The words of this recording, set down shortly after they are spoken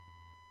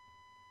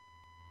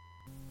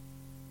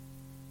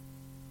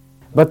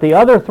But the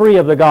other three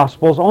of the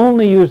Gospels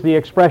only use the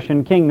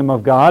expression kingdom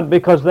of God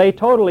because they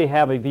totally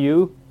have a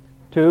view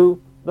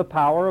to the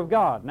power of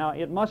God. Now,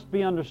 it must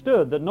be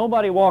understood that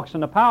nobody walks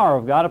in the power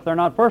of God if they're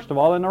not, first of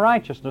all, in the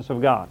righteousness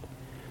of God.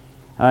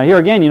 Here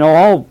again,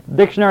 all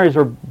dictionaries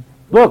are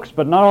books,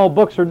 but not all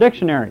books are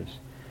dictionaries.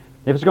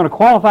 If it's going to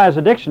qualify as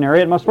a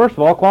dictionary, it must first of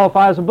all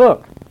qualify as a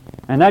book.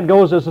 And that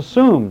goes as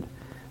assumed.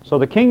 So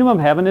the kingdom of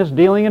heaven is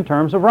dealing in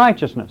terms of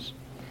righteousness.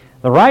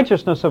 The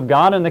righteousness of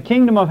God in the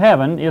kingdom of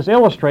heaven is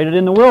illustrated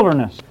in the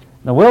wilderness.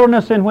 The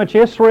wilderness in which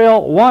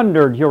Israel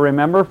wandered, you'll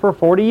remember, for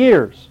 40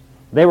 years.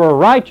 They were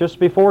righteous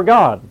before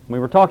God. We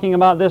were talking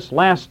about this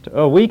last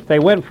week. They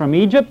went from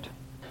Egypt,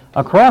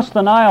 across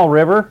the Nile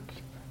River,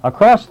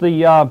 across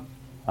the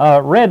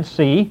Red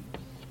Sea,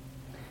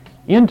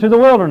 into the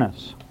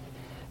wilderness.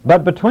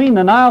 But between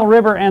the Nile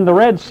River and the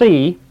Red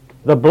Sea,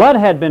 the blood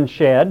had been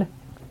shed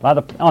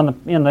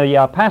in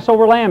the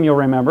Passover lamb, you'll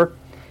remember,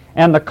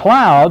 and the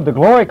cloud, the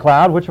glory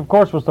cloud, which of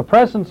course was the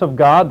presence of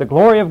God, the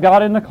glory of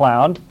God in the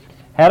cloud,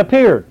 had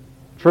appeared.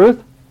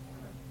 Truth?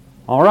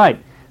 All right.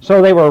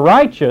 So they were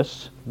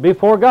righteous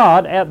before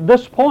God at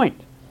this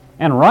point.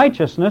 And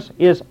righteousness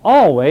is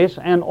always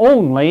and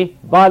only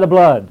by the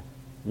blood.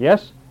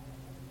 Yes?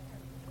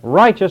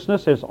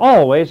 Righteousness is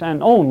always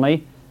and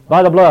only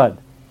by the blood.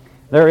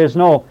 There is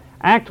no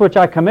act which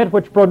I commit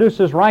which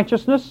produces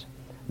righteousness.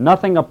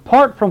 Nothing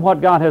apart from what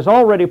God has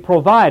already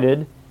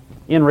provided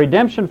in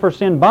redemption for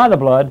sin by the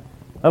blood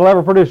that will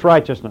ever produce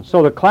righteousness.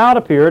 So the cloud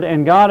appeared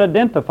and God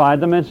identified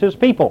them as His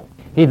people.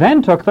 He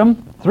then took them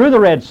through the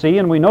Red Sea,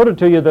 and we noted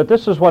to you that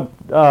this is what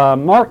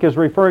Mark is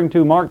referring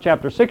to, Mark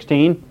chapter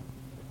 16,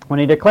 when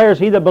he declares,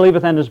 "He that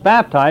believeth and is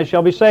baptized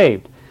shall be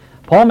saved."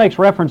 Paul makes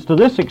reference to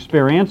this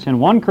experience in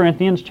 1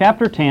 Corinthians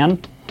chapter 10,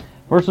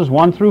 verses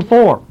 1 through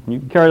 4. You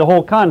can carry the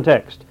whole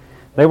context.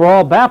 They were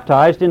all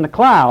baptized in the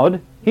cloud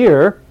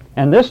here,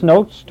 and this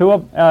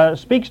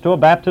speaks to a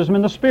baptism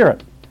in the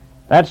Spirit.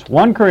 That's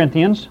 1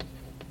 Corinthians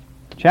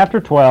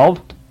chapter 12,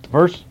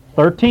 verse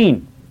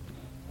 13.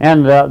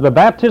 And the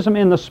baptism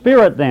in the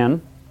Spirit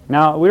then,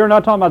 now we are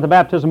not talking about the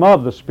baptism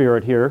of the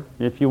Spirit here,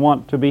 if you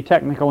want to be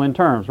technical in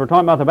terms. We're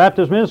talking about the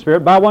baptism in the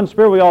Spirit. By one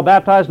Spirit we all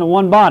baptized into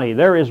one body.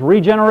 There is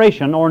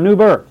regeneration or new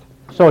birth.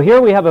 So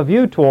here we have a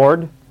view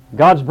toward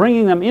God's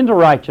bringing them into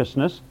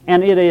righteousness,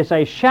 and it is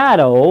a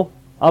shadow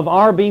of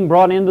our being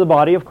brought into the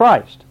body of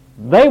Christ.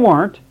 They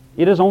weren't.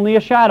 It is only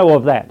a shadow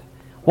of that.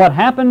 What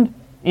happened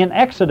in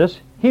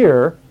Exodus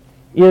here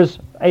is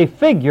a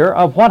figure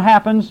of what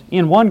happens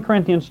in 1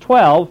 Corinthians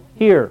 12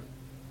 here.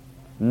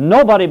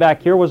 Nobody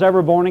back here was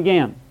ever born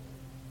again.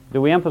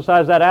 Do we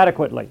emphasize that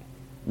adequately?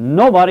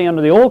 Nobody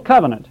under the Old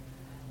Covenant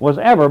was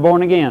ever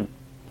born again.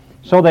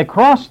 So they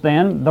crossed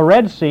then the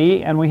Red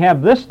Sea, and we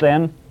have this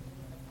then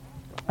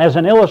as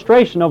an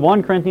illustration of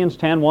 1 Corinthians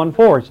 10, 1,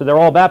 4. So they're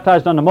all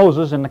baptized unto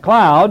Moses in the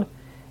cloud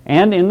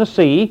and in the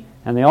sea,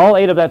 and they all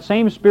ate of that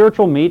same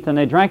spiritual meat, and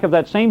they drank of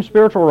that same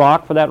spiritual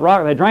rock. For that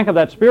rock, they drank of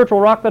that spiritual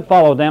rock that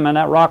followed them, and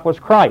that rock was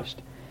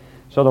Christ.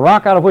 So the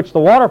rock out of which the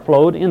water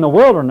flowed in the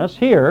wilderness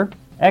here,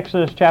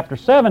 Exodus chapter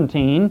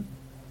 17,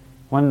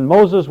 when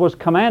Moses was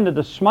commanded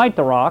to smite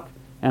the rock,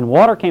 and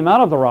water came out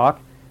of the rock,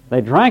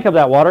 they drank of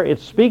that water. It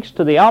speaks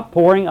to the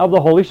outpouring of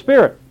the Holy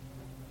Spirit.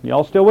 You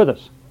all still with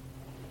us?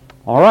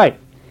 All right.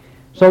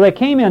 So they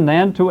came in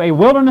then to a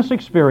wilderness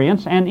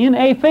experience, and in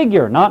a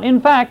figure, not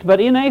in fact, but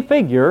in a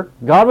figure,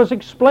 God was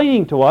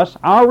explaining to us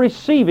our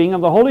receiving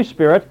of the Holy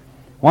Spirit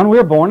when we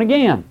are born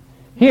again.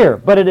 Here,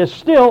 but it is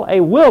still a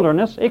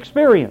wilderness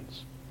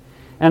experience.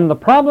 And the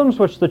problems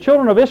which the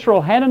children of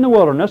Israel had in the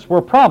wilderness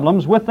were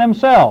problems with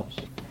themselves.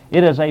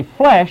 It is a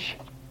flesh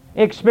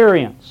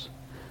experience.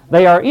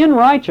 They are in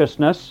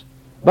righteousness,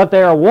 but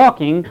they are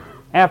walking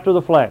after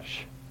the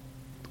flesh.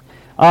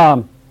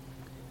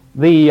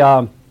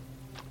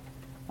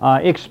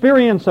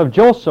 Experience of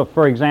Joseph,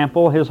 for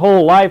example, his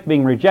whole life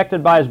being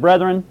rejected by his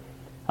brethren,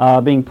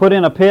 being put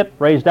in a pit,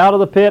 raised out of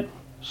the pit,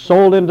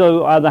 sold into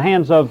the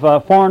hands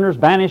of foreigners,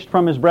 banished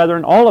from his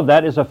brethren, all of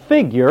that is a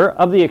figure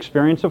of the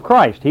experience of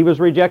Christ. He was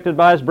rejected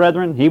by his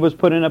brethren, he was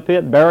put in a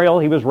pit, burial,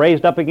 he was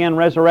raised up again,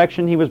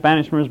 resurrection, he was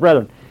banished from his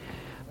brethren.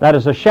 That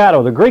is a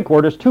shadow. The Greek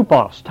word is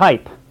tupos,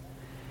 type.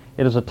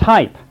 It is a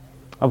type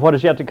of what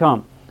is yet to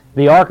come.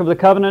 The Ark of the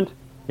Covenant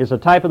is a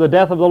type of the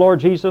death of the Lord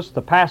Jesus.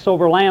 The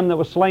Passover lamb that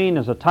was slain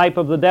is a type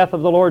of the death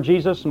of the Lord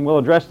Jesus, and we'll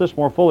address this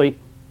more fully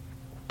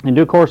in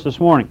due course this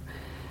morning.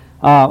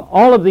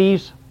 All of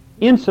these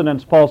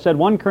incidents, Paul said,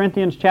 1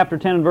 Corinthians chapter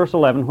 10 and verse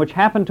 11, which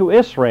happened to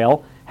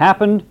Israel,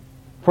 happened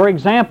for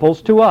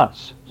examples to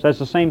us. It says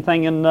the same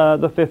thing in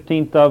the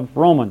 15th of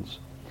Romans.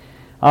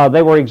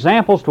 They were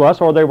examples to us,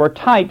 or they were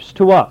types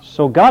to us.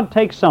 So God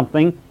takes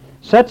something,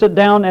 sets it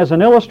down as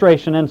an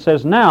illustration, and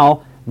says,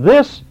 now,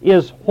 this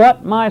is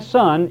what my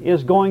Son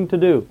is going to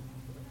do.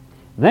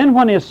 Then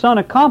when His Son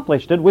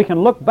accomplished it, we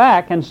can look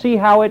back and see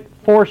how it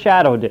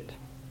foreshadowed it.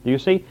 Do you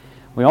see?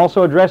 We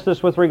also addressed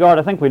this with regard,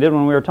 I think we did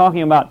when we were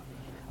talking about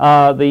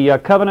the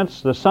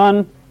covenants. The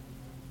Son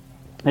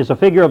is a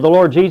figure of the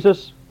Lord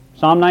Jesus.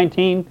 Psalm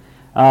 19,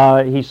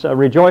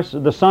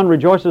 the Son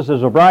rejoices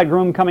as a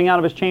bridegroom coming out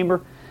of his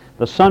chamber.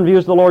 The Son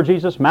views the Lord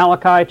Jesus.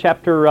 Malachi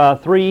chapter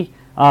 3,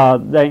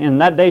 in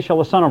that day shall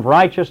the Son of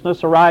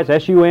Righteousness arise,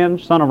 S-U-N,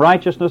 Son of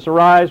Righteousness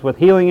arise, with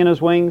healing in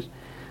his wings.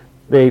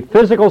 The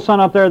physical sun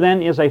up there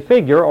then is a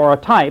figure or a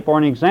type or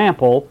an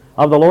example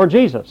of the Lord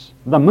Jesus.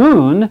 The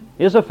moon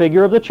is a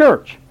figure of the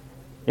church.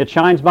 It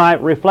shines by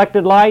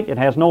reflected light. It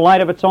has no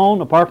light of its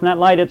own. Apart from that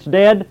light, it's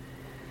dead.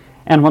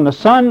 And when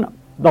the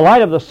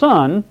light of the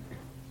sun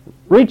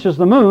reaches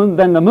the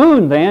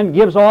moon then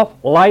gives off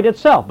light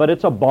itself, but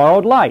it's a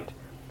borrowed light.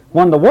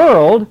 When the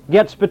world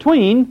gets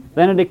between,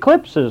 then it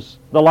eclipses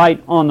the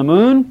light on the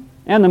moon,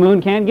 and the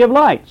moon can't give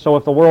light. So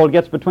if the world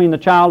gets between the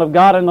child of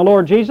God and the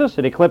Lord Jesus,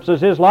 it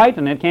eclipses his light,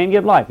 and it can't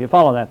give light. You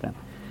follow that then?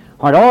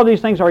 All right, all of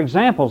these things are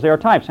examples. They are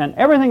types. And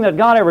everything that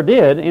God ever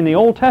did in the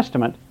Old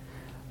Testament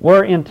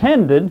were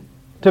intended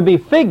to be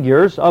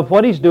figures of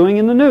what he's doing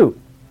in the New.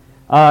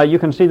 You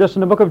can see this in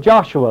the book of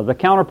Joshua.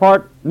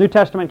 The New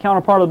Testament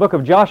counterpart of the book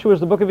of Joshua is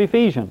the book of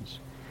Ephesians.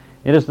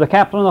 It is the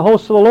captain of the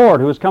hosts of the Lord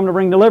who has come to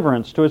bring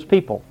deliverance to his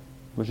people,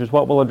 which is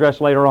what we'll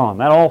address later on.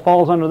 That all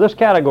falls under this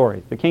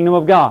category, the kingdom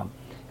of God.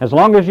 As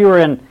long as you are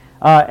in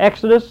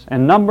Exodus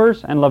and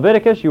Numbers and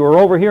Leviticus, you are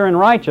over here in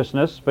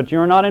righteousness, but you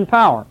are not in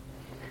power.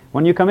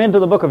 When you come into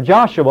the book of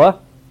Joshua,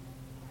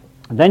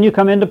 then you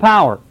come into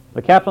power.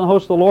 The captain of the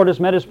hosts of the Lord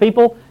has met his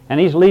people, and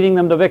he's leading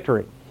them to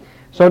victory.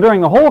 So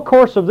during the whole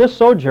course of this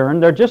sojourn,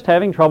 they're just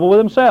having trouble with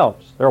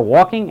themselves. They're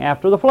walking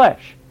after the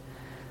flesh.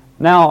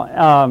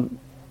 Now,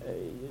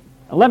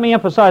 let me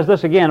emphasize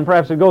this again, and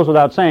perhaps it goes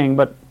without saying,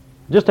 but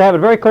just to have it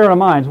very clear in our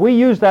minds, we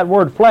use that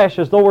word flesh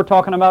as though we're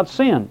talking about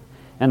sin.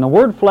 And the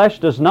word flesh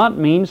does not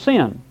mean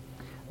sin.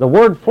 The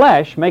word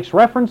flesh makes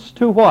reference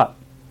to what?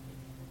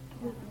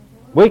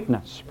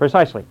 Weakness,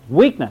 precisely.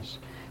 Weakness.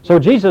 So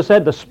Jesus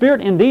said, the spirit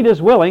indeed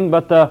is willing,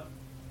 but the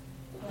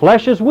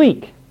flesh is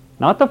weak.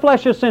 Not the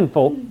flesh is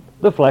sinful,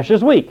 the flesh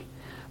is weak.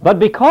 But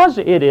because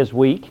it is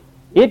weak,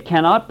 it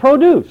cannot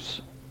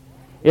produce.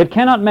 It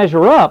cannot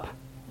measure up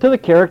to the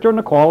character and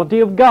the quality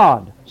of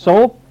God.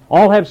 So,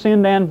 all have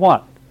sinned and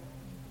what?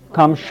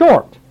 Come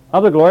short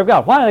of the glory of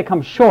God. Why do they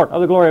come short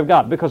of the glory of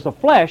God? Because the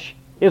flesh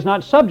is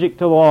not subject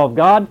to the law of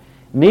God,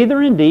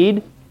 neither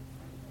indeed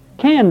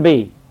can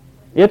be.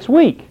 It's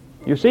weak,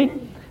 you see?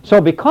 So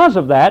because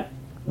of that,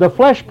 the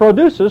flesh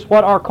produces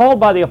what are called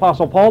by the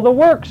Apostle Paul the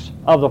works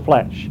of the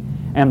flesh.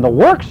 And the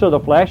works of the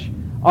flesh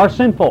are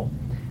sinful.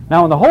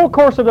 Now in the whole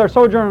course of their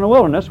sojourn in the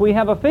wilderness, we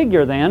have a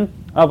figure then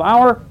of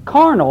our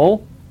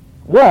carnal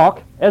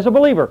walk as a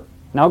believer.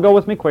 Now go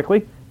with me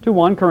quickly to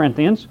 1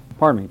 Corinthians,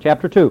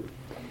 chapter 2.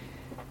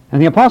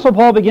 And the Apostle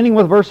Paul, beginning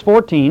with verse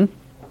 14,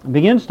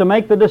 begins to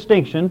make the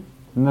distinction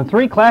in the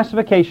three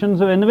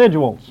classifications of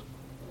individuals.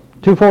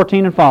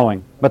 2:14 and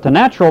following. But the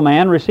natural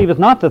man receiveth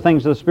not the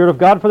things of the Spirit of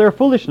God, for they are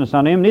foolishness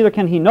unto him, neither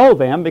can he know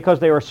them, because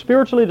they are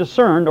spiritually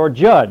discerned or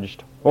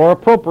judged or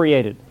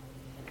appropriated.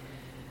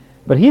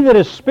 But he that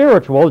is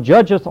spiritual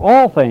judgeth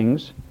all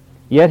things,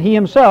 yet he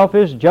himself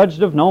is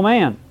judged of no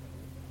man.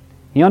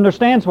 He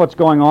understands what's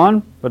going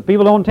on, but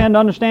people don't tend to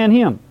understand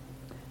him.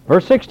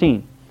 Verse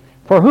 16.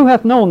 For who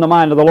hath known the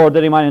mind of the Lord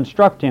that he might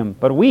instruct him?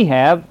 But we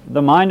have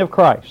the mind of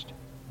Christ.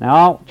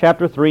 Now,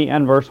 chapter 3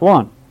 and verse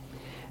 1.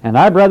 And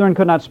I, brethren,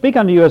 could not speak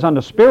unto you as unto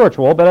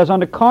spiritual, but as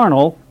unto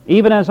carnal,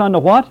 even as unto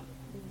what?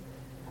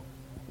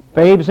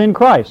 Babes in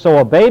Christ. So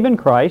a babe in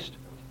Christ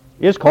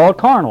is called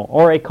carnal,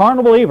 or a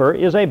carnal believer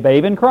is a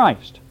babe in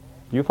Christ.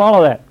 You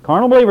follow that?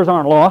 Carnal believers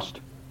aren't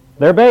lost.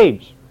 They're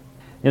babes.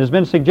 It has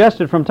been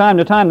suggested from time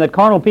to time that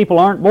carnal people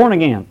aren't born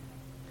again.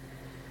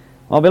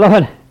 Well,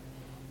 beloved,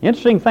 the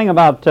interesting thing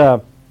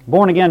about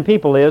born-again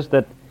people is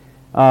that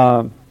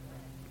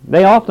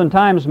they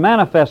oftentimes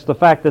manifest the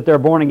fact that they're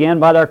born again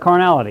by their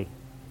carnality.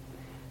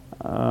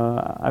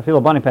 I feel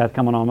a bunny path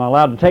coming on. Am I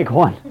allowed to take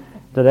one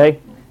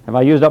today? Have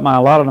I used up my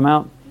allotted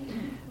amount?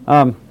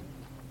 Perhaps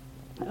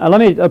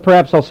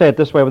I'll say it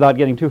this way without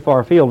getting too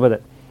far afield with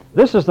it.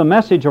 This is the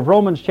message of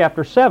Romans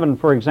chapter 7,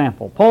 for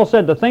example. Paul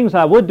said, the things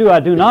I would do, I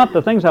do not.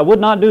 The things I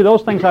would not do,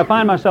 those things I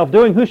find myself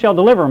doing. Who shall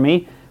deliver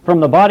me from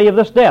the body of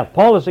this death?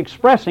 Paul is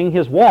expressing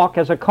his walk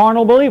as a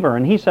carnal believer.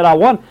 And he said,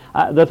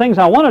 the things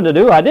I wanted to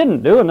do, I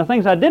didn't do. And the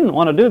things I didn't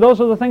want to do,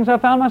 those are the things I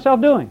found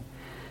myself doing.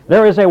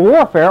 There is a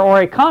warfare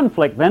or a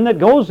conflict then that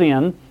goes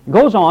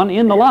on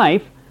in the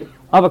life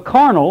of a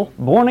carnal,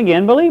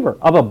 born-again believer,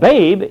 of a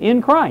babe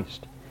in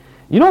Christ.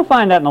 You don't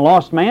find that in a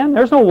lost man.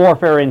 There's no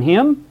warfare in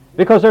him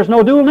because there's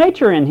no dual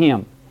nature in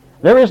him.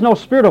 There is no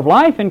spirit of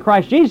life in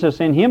Christ Jesus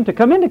in him to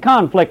come into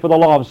conflict with the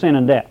law of sin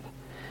and death.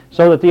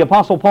 So that the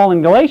Apostle Paul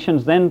in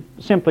Galatians then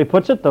simply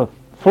puts it, the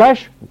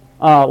flesh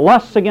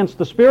lusts against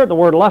the spirit. The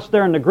word lust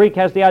there in the Greek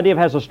has the idea of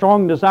has a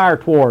strong desire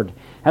toward,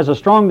 has a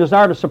strong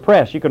desire to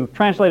suppress. You can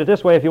translate it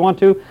this way if you want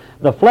to.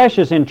 The flesh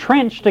is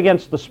entrenched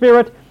against the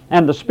spirit,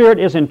 and the spirit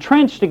is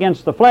entrenched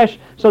against the flesh,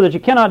 so that you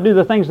cannot do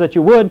the things that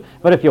you would,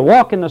 but if you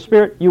walk in the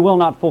spirit, you will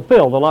not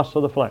fulfill the lusts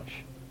of the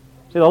flesh.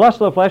 See, the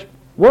lusts of the flesh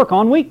work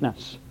on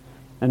weakness.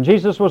 And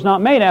Jesus was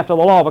not made after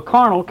the law of a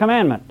carnal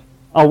commandment,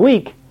 a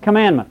weak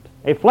commandment,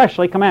 a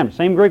fleshly commandment,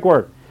 same Greek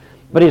word.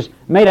 But he's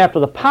made after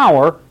the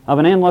power of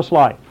an endless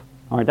life.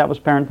 All right, that was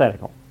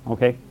parenthetical.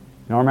 Okay?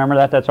 don't remember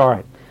that? That's all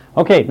right.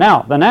 Okay,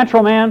 now, the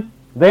natural man,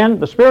 then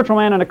the spiritual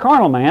man and the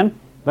carnal man.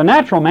 The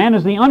natural man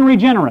is the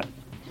unregenerate.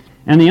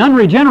 And the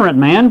unregenerate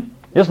man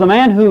is the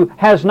man who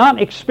has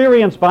not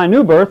experienced by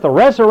new birth the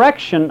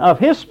resurrection of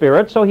his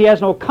spirit, so he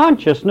has no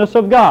consciousness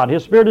of God.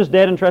 His spirit is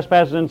dead in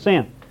trespasses and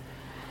sin.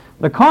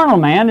 The carnal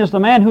man is the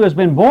man who has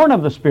been born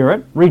of the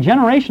Spirit.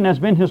 Regeneration has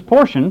been his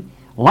portion.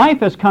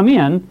 Life has come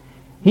in.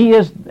 He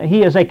is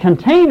a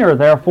container,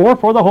 therefore,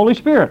 for the Holy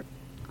Spirit.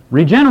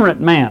 Regenerate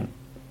man.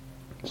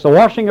 It's the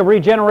washing of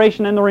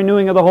regeneration and the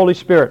renewing of the Holy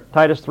Spirit.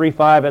 Titus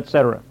 3:5,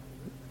 etc.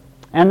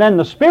 And then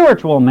the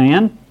spiritual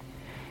man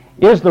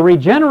is the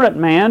regenerate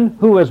man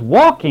who is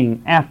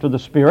walking after the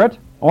Spirit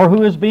or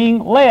who is being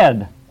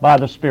led by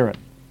the Spirit.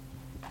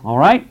 All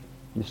right?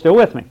 You still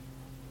with me?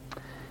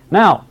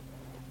 Now,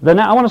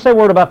 I want to say a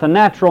word about the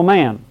natural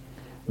man.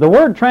 The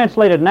word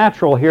translated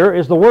natural here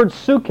is the word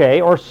suke,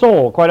 or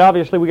soul. Quite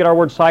obviously, we get our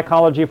word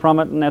psychology from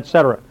it, and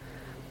etc.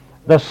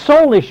 The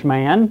soulish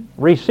man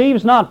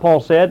receives not, Paul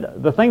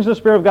said, the things of the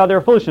Spirit of God, they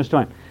are foolishness to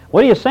him.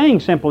 What he is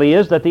saying simply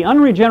is that the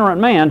unregenerate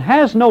man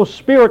has no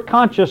spirit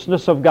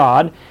consciousness of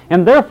God,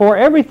 and therefore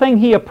everything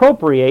he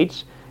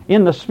appropriates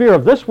in the sphere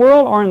of this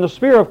world or in the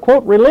sphere of,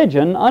 quote,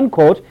 religion,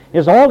 unquote,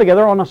 is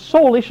altogether on a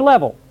soulish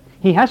level.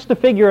 He has to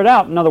figure it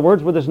out, in other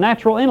words, with his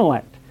natural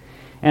intellect.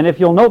 And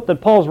if you'll note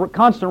that Paul's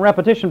constant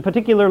repetition,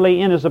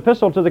 particularly in his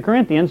epistle to the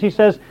Corinthians, he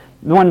says,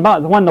 when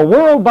the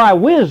world by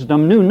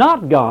wisdom knew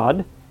not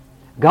God,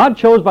 God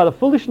chose by the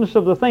foolishness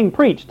of the thing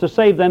preached to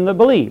save them that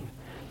believe.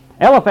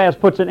 Eliphaz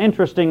puts it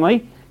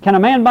interestingly, can a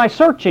man by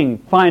searching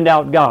find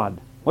out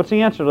God? What's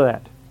the answer to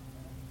that?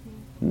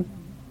 Well,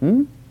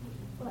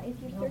 if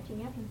you're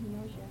searching after him, he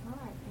knows your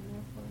heart, and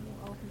therefore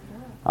he'll open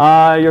it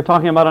up. You're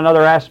talking about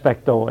another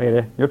aspect, though,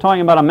 Ada. You're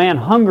talking about a man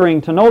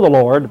hungering to know the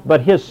Lord,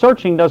 but his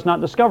searching does not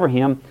discover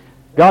him.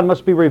 God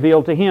must be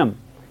revealed to him.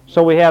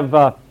 So we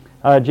have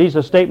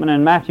Jesus' statement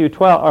in Matthew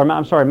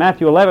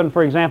 11,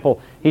 for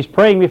example. He's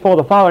praying before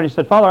the Father, and he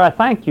said, Father, I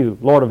thank you,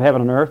 Lord of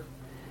heaven and earth,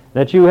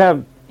 that you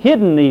have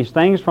hidden these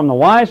things from the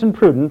wise and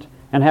prudent,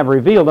 and have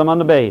revealed them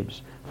unto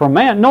babes. For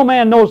no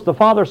man knows the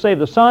Father save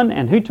the Son,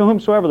 and he to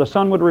whomsoever the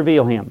Son would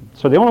reveal him.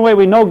 So the only way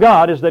we know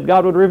God is that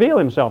God would reveal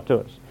himself to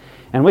us.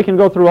 And we can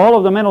go through all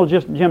of the mental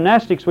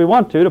gymnastics we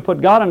want to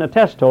put God in a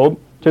test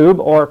tube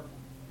or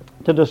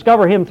to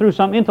discover him through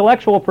some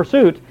intellectual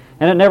pursuit,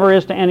 and it never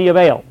is to any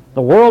avail.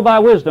 The world by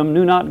wisdom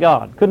knew not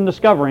God, couldn't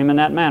discover him in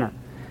that manner.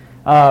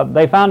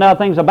 They found out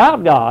things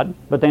about God,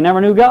 but they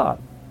never knew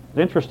God. It's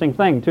an interesting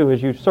thing, too,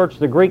 as you search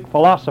the Greek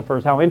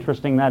philosophers, how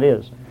interesting that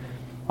is.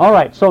 All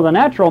right, so the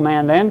natural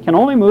man, then, can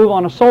only move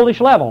on a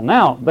soulish level.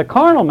 Now, the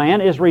carnal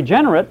man is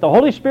regenerate. The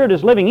Holy Spirit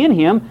is living in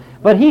him,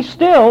 but he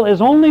still is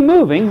only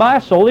moving by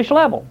a soulish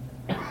level.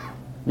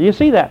 Do you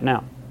see that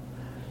now?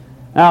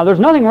 Now, there's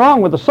nothing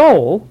wrong with the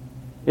soul.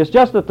 It's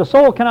just that the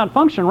soul cannot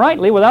function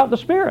rightly without the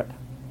Spirit,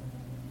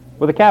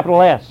 with a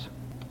capital S.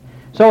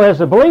 So as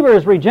the believer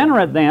is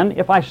regenerate, then,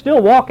 if I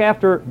still walk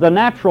after the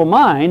natural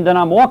mind, then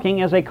I'm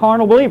walking as a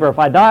carnal believer. If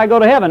I die, I go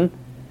to heaven.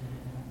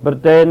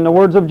 But in the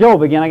words of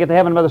Job, again, I get to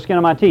heaven by the skin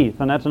of my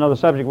teeth. And that's another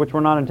subject which we're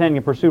not intending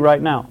to pursue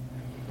right now.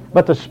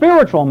 But the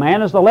spiritual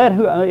man is the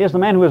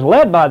man who is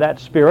led by that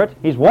Spirit.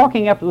 He's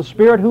walking after the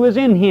Spirit who is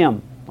in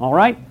him. All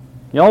right?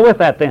 You all with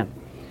that then?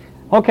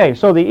 Okay,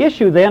 so the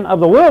issue then of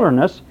the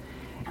wilderness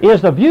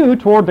is the view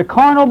toward the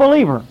carnal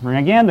believer. And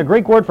again, the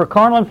Greek word for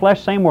carnal and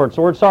flesh, same word. It's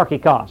the word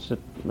sarkikos.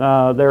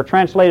 They're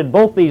translated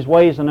both these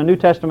ways in the New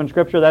Testament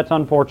Scripture. That's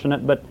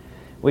unfortunate, but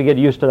we get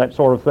used to that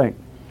sort of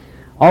thing.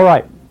 All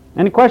right.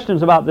 Any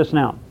questions about this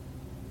now?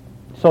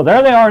 So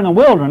there they are in the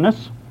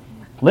wilderness,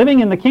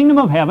 living in the kingdom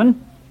of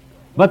heaven,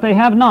 but they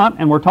have not,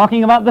 and we're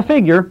talking about the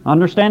figure,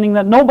 understanding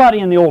that nobody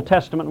in the Old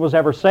Testament was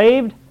ever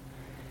saved,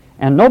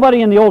 and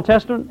nobody in the Old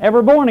Testament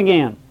ever born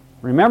again.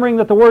 Remembering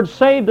that the word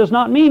saved does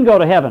not mean go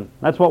to heaven.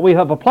 That's what we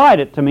have applied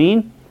it to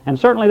mean, and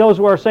certainly those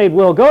who are saved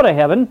will go to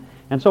heaven,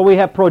 and so we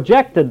have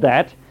projected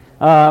that.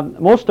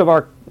 Most of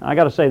our, I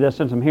got to say this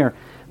since I'm here,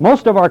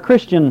 most of our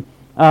Christian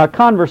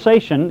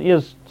conversation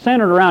is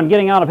centered around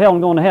getting out of hell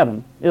and going to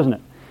heaven, isn't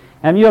it?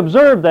 Have you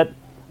observed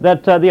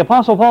that the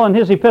Apostle Paul in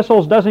his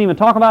epistles doesn't even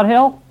talk about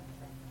hell?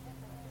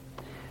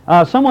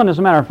 Someone, as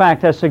a matter of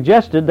fact, has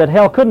suggested that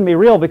hell couldn't be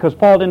real because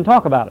Paul didn't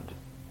talk about it.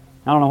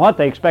 I don't know what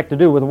they expect to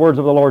do with the words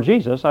of the Lord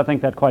Jesus. I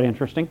think that's quite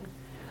interesting.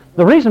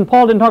 The reason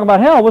Paul didn't talk about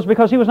hell was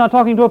because he was not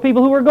talking to a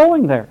people who were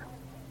going there.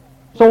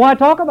 So why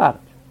talk about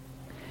it?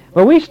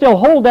 But we still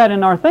hold that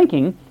in our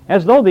thinking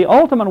as though the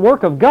ultimate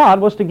work of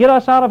God was to get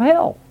us out of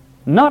hell.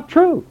 Not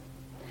true.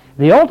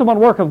 The ultimate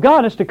work of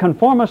God is to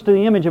conform us to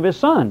the image of His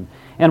Son.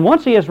 And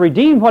once He has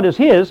redeemed what is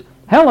His,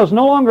 hell is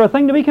no longer a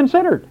thing to be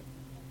considered.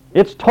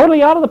 It's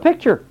totally out of the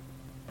picture.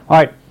 All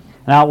right.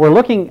 Now we're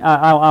looking,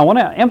 I want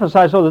to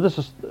emphasize so that this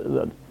is,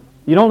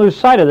 you don't lose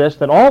sight of this,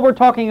 that all we're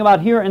talking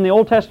about here in the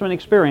Old Testament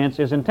experience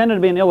is intended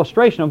to be an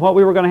illustration of what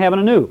we were going to have in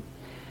a new.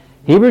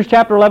 Hebrews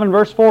chapter 11,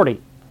 verse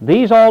 40.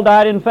 These all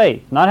died in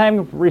faith, not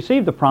having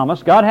received the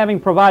promise, God having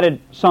provided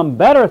some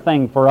better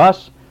thing for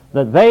us,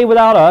 that they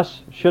without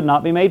us should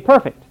not be made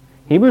perfect.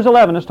 Hebrews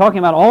 11 is talking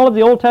about all of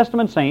the Old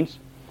Testament saints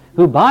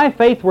who by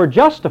faith were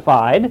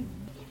justified,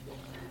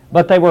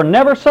 but they were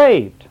never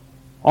saved.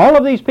 All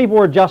of these people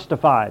were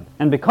justified,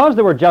 and because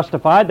they were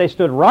justified, they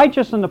stood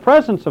righteous in the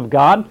presence of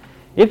God.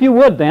 If you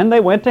would, then, they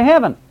went to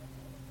heaven.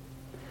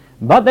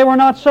 But they were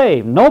not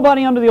saved.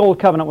 Nobody under the Old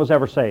Covenant was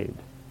ever saved.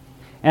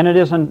 And it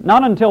is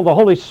not until the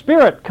Holy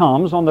Spirit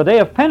comes on the day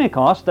of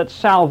Pentecost that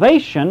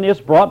salvation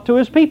is brought to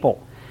His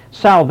people.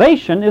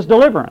 Salvation is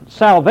deliverance.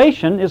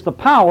 Salvation is the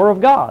power of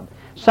God.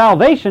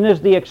 Salvation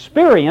is the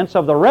experience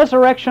of the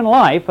resurrection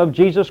life of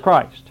Jesus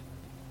Christ.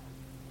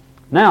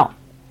 Now,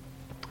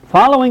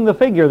 following the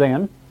figure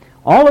then,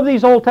 all of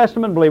these Old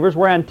Testament believers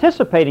were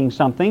anticipating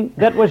something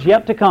that was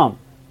yet to come.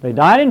 They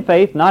died in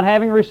faith, not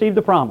having received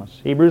the promise.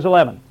 Hebrews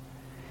 11.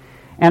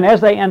 And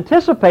as they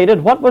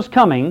anticipated what was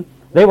coming,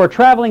 they were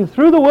traveling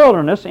through the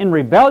wilderness in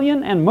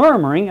rebellion and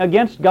murmuring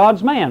against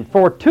God's man.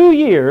 For 2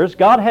 years,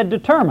 God had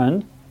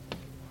determined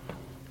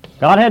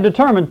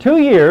 2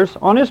 years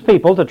on His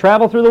people to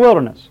travel through the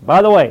wilderness.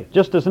 By the way,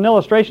 just as an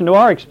illustration to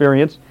our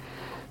experience,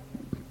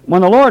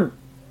 when the Lord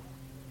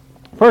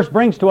first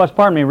brings to us,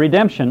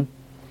 redemption,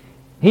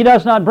 He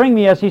does not bring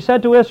me, as He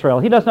said to Israel,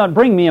 He does not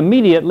bring me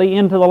immediately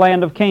into the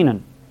land of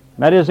Canaan.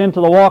 That is,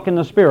 into the walk in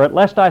the Spirit,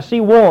 lest I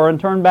see war and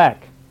turn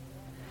back.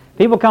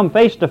 People come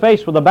face to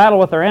face with a battle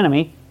with their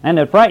enemy, and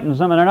it frightens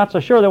them, and they're not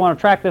so sure they want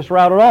to track this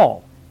route at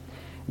all.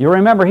 You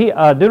remember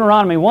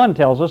Deuteronomy 1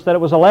 tells us that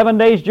it was 11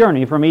 days'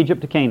 journey from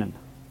Egypt to Canaan.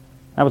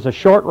 That was a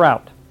short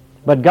route.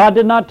 But God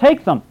did not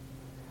take them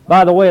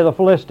by the way of the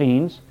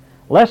Philistines,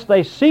 lest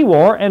they see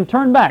war and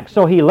turn back.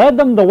 So He led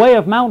them the way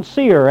of Mount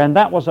Seir, and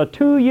that was a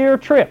 2-year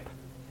trip.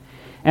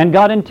 And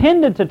God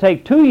intended to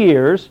take 2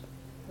 years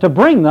to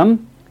bring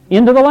them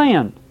into the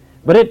land.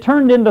 But it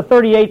turned into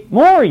 38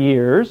 more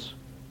years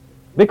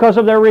because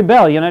of their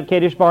rebellion at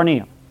Kadesh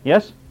Barnea.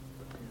 Yes?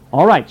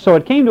 All right, so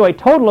it came to a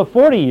total of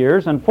 40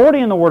 years, and 40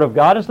 in the Word of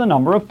God is the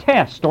number of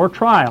test or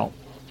trial.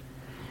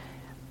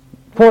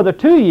 For the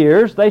 2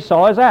 years, they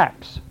saw as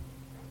acts.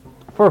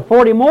 For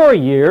 40 more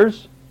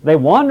years, they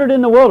wandered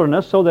in the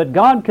wilderness so that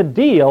God could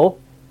deal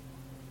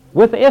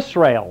with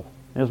Israel.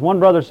 As one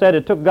brother said,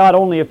 it took God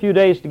only a few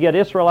days to get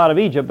Israel out of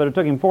Egypt, but it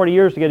took Him 40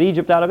 years to get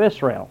Egypt out of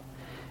Israel.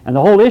 And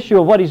the whole issue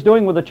of what He's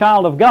doing with the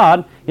child of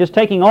God is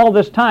taking all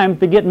this time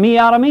to get me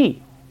out of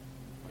me.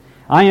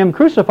 I am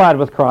crucified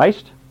with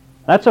Christ.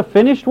 That's a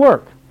finished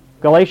work.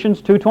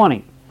 Galatians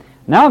 2:20.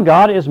 Now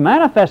God is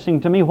manifesting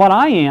to me what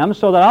I am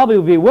so that I'll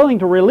be willing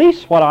to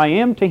release what I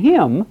am to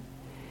Him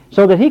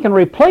so that He can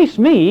replace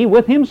me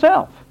with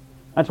Himself.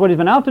 That's what He's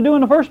been out to do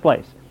in the first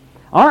place.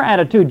 Our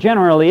attitude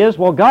generally is,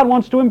 well, God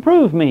wants to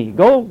improve me.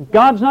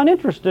 God's not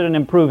interested in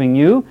improving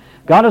you.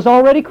 God has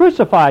already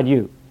crucified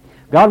you.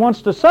 God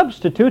wants to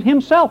substitute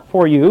Himself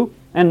for you,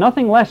 and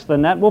nothing less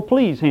than that will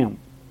please Him.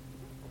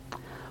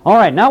 All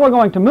right, now we're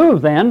going to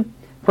move then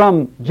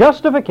from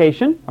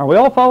justification. Are we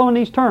all following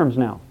these terms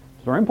now?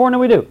 It's very important that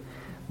we do.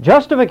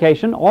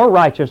 Justification or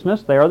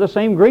righteousness, they are the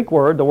same Greek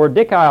word. The word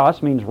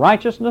dikaios means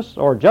righteousness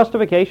or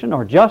justification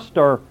or just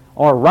or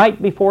right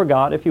before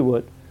God, if you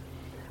would.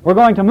 We're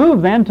going to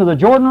move then to the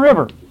Jordan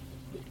River.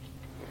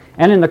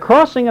 And in the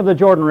crossing of the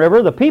Jordan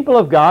River, the people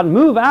of God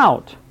move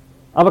out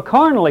of a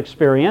carnal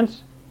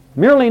experience,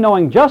 merely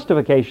knowing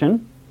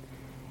justification,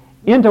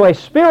 into a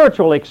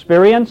spiritual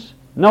experience,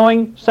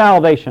 knowing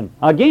salvation.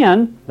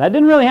 Again, that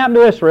didn't really happen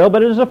to Israel,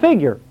 but it is a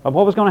figure of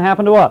what was going to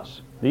happen to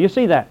us. Do you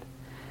see that?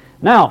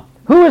 Now,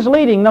 who is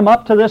leading them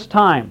up to this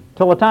time,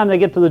 till the time they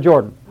get to the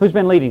Jordan? Who's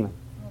been leading them?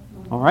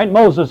 All right,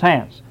 Moses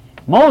has.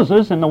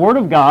 Moses, in the Word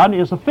of God,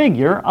 is a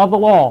figure of the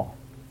law.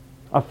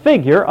 A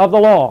figure of the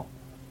law.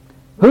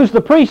 Who's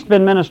the priest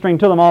been ministering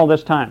to them all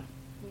this time?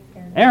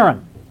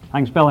 Aaron. I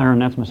can spell Aaron,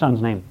 that's my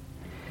son's name.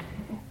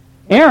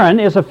 Aaron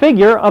is a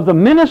figure of the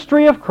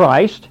ministry of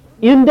Christ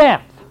in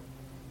death.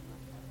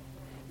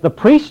 The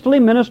priestly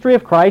ministry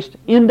of Christ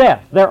in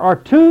death. There are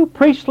 2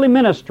 priestly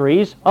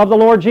ministries of the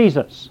Lord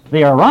Jesus.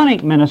 The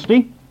Aaronic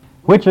ministry,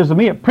 which is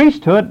the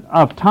priesthood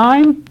of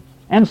time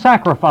and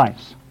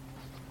sacrifice.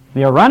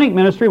 The Aaronic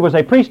ministry was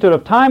a priesthood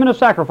of time and of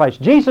sacrifice.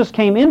 Jesus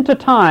came into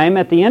time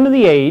at the end of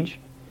the age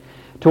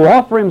to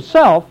offer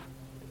Himself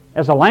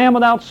as a lamb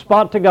without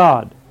spot to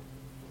God.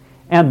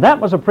 And that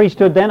was a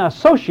priesthood then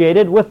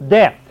associated with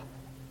death.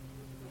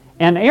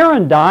 And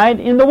Aaron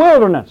died in the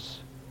wilderness.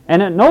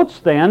 And it notes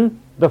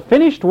then the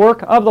finished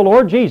work of the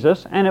Lord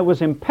Jesus, and it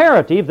was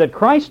imperative that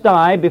Christ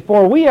die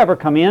before we ever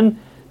come in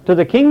to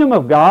the kingdom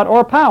of God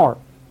or power.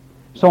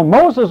 So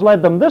Moses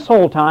led them this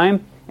whole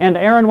time, and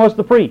Aaron was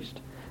the priest.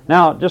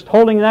 Now, just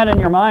holding that in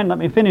your mind, let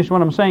me finish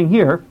what I'm saying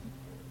here.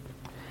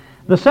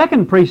 The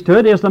second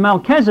priesthood is the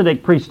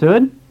Melchizedek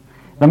priesthood.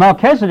 The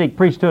Melchizedek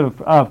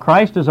priesthood of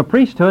Christ is a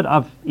priesthood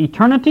of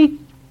eternity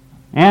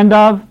and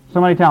of,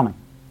 somebody tell me,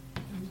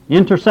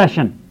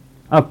 intercession.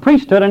 Of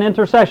priesthood and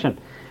intercession.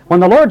 When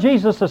the Lord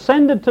Jesus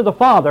ascended to the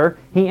Father,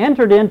 He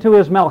entered into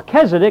His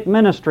Melchizedek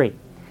ministry.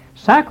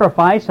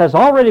 Sacrifice has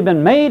already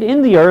been made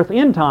in the earth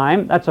in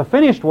time. That's a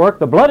finished work.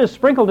 The blood is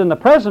sprinkled in the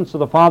presence of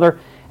the Father,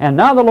 and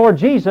now the Lord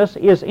Jesus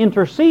is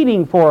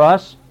interceding for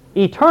us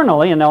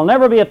eternally, and there'll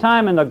never be a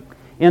time in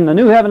in the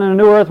new heaven and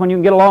the new earth when you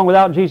can get along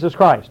without Jesus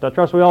Christ. I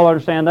trust we all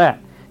understand that.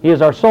 He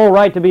is our sole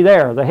right to be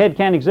there. The head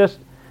can't exist,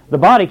 the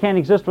body can't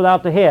exist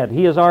without the head.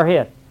 He is our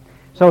head.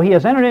 So he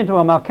has entered into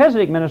a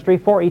Melchizedek ministry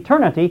for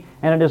eternity,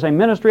 and it is a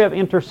ministry of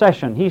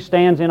intercession. He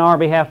stands in our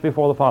behalf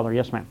before the Father.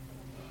 Yes, ma'am.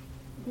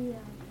 The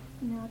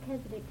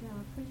Melchizedek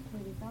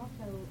priesthood is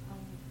also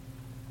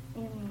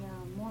in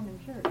the Mormon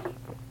Church.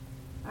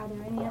 Are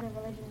there any other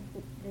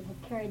religions that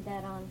have carried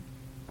that on?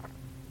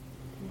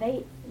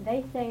 They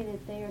say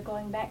that they are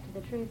going back to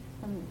the truth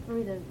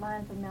through the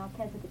lines of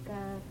Melchizedek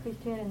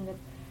priesthood, and that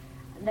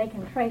they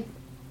can trace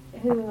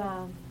who,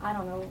 I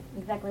don't know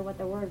exactly what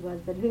the word was,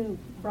 but who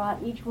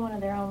brought each one of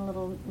their own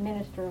little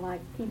minister-like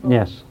people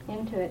Yes.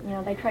 into it. You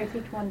know, they trace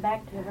each one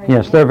back to the very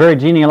Yes, they're very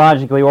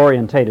genealogically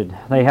orientated.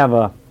 They have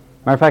a,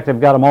 matter of fact, they've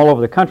got them all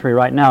over the country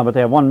right now, but they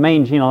have one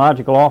main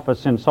genealogical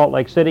office in Salt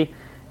Lake City,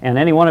 and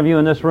any one of you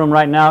in this room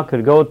right now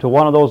could go to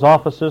one of those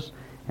offices,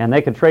 and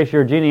they could trace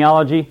your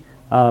genealogy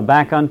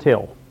back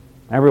until,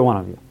 every one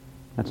of you.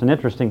 That's an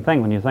interesting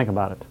thing when you think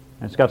about it.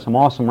 It's got some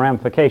awesome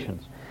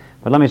ramifications.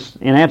 But let me,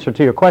 in answer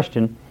to your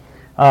question,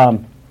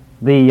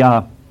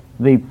 the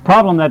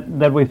problem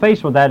that we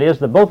face with that is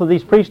that both of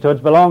these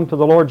priesthoods belong to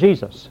the Lord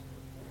Jesus.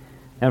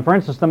 And for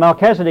instance, the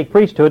Melchizedek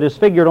priesthood is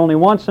figured only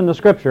once in the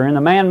Scripture, in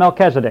the man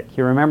Melchizedek.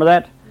 You remember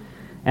that?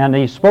 And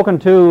he's spoken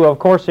to, of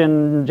course,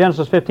 in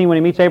Genesis 15 when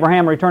he meets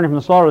Abraham returning from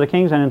the slaughter of the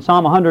kings, and in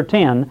Psalm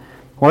 110,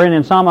 wherein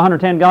in Psalm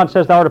 110 God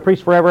says, "Thou art a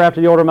priest forever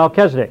after the order of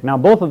Melchizedek." Now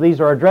both of these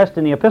are addressed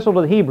in the Epistle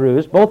to the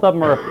Hebrews. Both of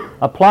them are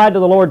applied to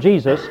the Lord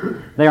Jesus.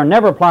 They are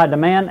never applied to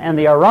man, and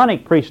the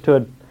Aaronic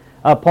priesthood,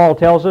 Paul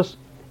tells us,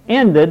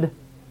 ended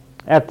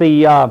at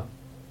the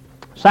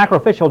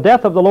sacrificial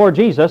death of the Lord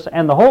Jesus,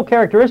 and the whole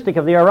characteristic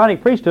of the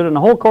Aaronic priesthood in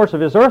the whole course of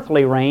his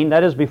earthly reign,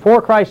 that is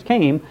before Christ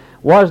came,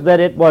 was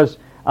that it was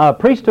a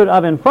priesthood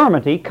of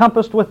infirmity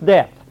compassed with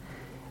death.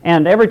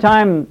 And every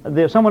time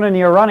someone in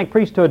the Aaronic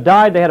priesthood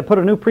died, they had to put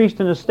a new priest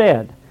in his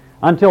stead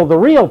until the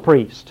real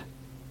priest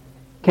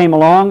came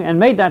along and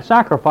made that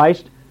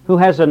sacrifice, who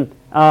has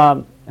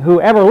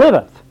who ever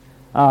liveth.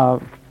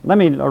 Let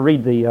me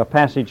read the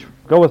passage.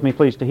 Go with me,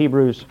 please, to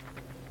Hebrews.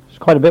 There's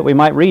quite a bit we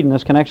might read in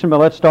this connection, but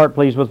let's start,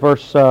 please, with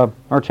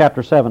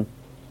chapter 7.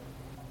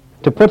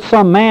 To put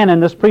some man in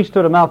this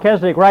priesthood of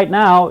Melchizedek right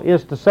now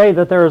is to say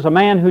that there is a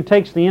man who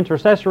takes the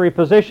intercessory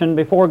position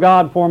before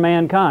God for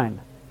mankind.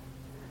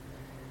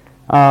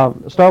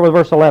 Start with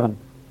verse 11,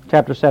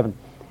 chapter 7.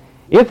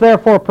 If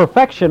therefore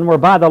perfection were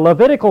by the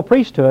Levitical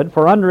priesthood,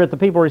 for under it the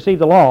people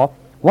received the law,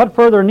 what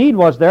further need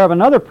was there of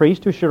another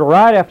priest who should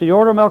arrive after the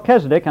order of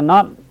Melchizedek and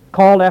not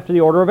called after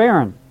the order of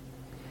Aaron?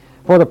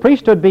 For the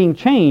priesthood being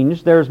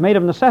changed, there is made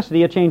of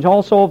necessity a change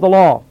also of the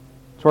law.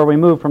 That's where we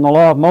move from the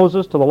law of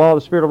Moses to the law of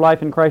the Spirit of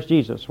life in Christ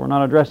Jesus. We're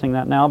not addressing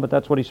that now, but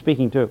that's what he's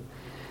speaking to.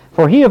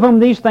 For he of whom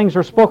these things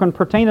are spoken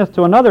pertaineth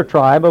to another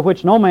tribe, of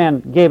which no man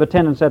gave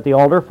attendance at the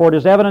altar, for it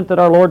is evident that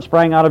our Lord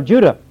sprang out of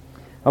Judah,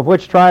 of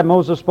which tribe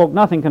Moses spoke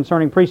nothing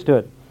concerning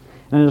priesthood.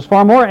 And it is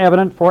far more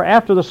evident, for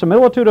after the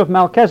similitude of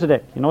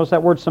Melchizedek, you notice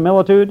that word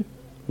similitude?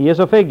 He is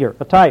a figure,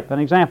 a type, an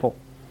example.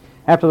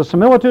 After the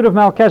similitude of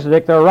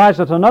Melchizedek, there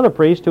ariseth another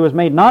priest, who is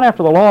made not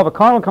after the law of a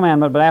carnal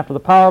commandment, but after the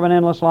power of an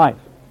endless life.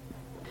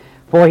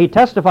 For he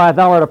testifieth,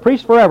 Thou art a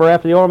priest forever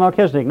after the order of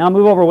Melchizedek. Now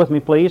move over with me,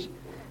 please,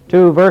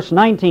 to verse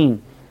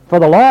 19. For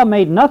the law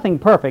made nothing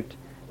perfect,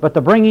 but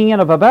the bringing in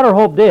of a better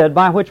hope did,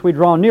 by which we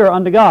draw near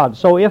unto God.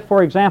 So if,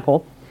 for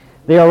example,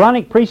 the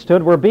Aaronic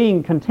priesthood were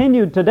being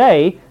continued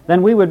today,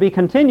 then we would be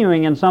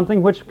continuing in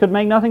something which could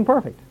make nothing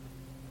perfect.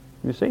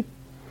 You see?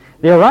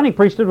 The Aaronic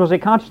priesthood was a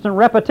constant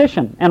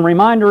repetition and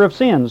reminder of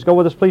sins. Go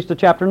with us, please, to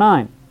chapter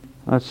 9.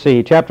 Let's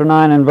see, chapter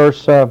 9 and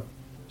verse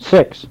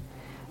 6.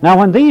 Now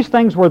when these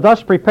things were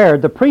thus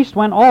prepared, the priest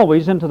went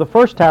always into the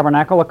first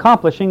tabernacle,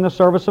 accomplishing the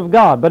service of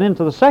God. But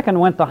into the second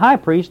went the high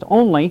priest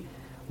only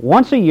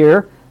once a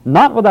year,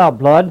 not without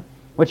blood,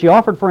 which he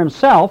offered for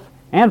himself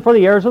and for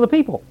the errors of the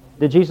people.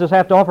 Did Jesus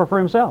have to offer for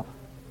himself?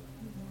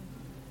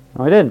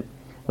 No, he didn't.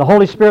 The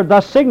Holy Spirit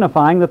thus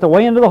signifying that the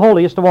way into the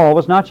holiest of all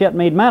was not yet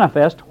made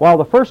manifest, while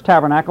the first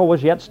tabernacle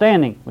was yet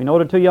standing. We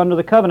noted to you under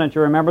the covenant,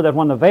 you remember, that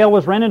when the veil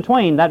was rent in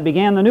twain, that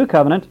began the new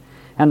covenant,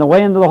 and the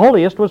way into the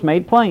holiest was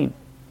made plain,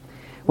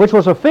 which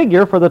was a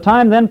figure for the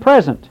time then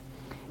present,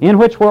 in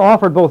which were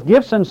offered both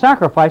gifts and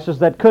sacrifices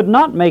that could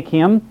not make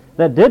him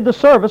that did the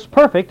service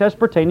perfect as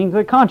pertaining to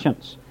the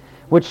conscience,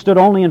 which stood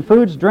only in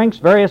foods, drinks,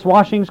 various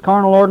washings,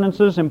 carnal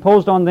ordinances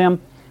imposed on them,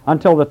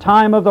 until the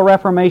time of the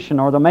Reformation,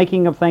 or the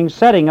making of things,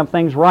 setting of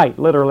things right.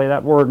 Literally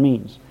that word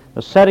means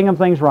the setting of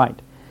things right.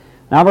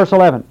 Now verse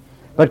 11.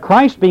 But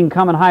Christ being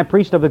come and high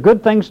priest of the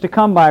good things to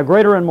come by a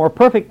greater and more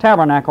perfect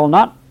tabernacle,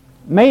 not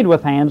made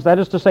with hands, that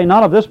is to say,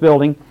 not of this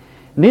building,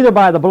 neither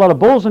by the blood of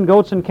bulls and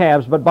goats and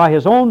calves, but by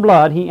his own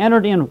blood he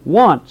entered in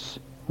once,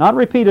 not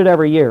repeated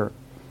every year,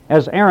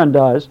 as Aaron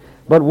does,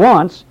 but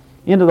once,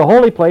 into the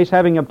holy place,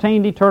 having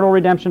obtained eternal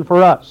redemption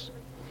for us.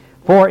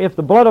 For if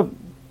the blood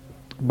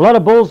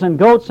of bulls and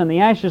goats and the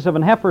ashes of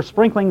an heifer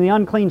sprinkling the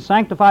unclean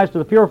sanctifies to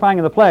the purifying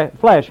of the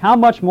flesh, how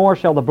much more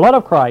shall the blood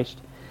of Christ,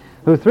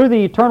 who through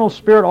the eternal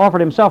Spirit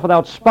offered himself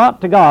without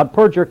spot to God,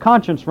 purge your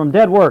conscience from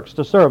dead works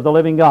to serve the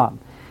living God.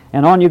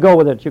 And on you go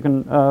with it. You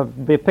can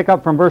pick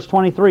up from verse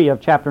 23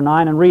 of chapter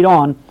 9 and read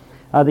on.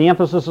 The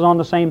emphasis is on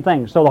the same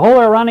thing. So the whole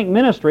Aaronic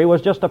ministry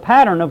was just a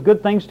pattern of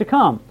good things to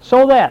come.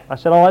 So that, I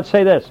said, let's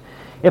say this.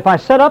 If I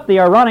set up the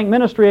Aaronic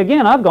ministry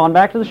again, I've gone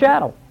back to the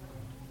shadow.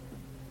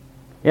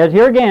 Yet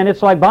here again,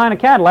 it's like buying a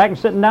Cadillac and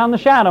sitting down in the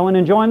shadow and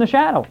enjoying the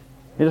shadow.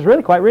 It is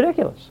really quite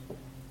ridiculous.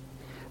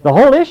 The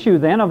whole issue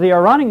then of the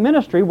Aaronic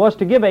ministry was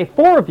to give a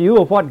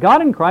foreview of what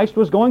God in Christ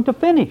was going to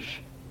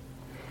finish.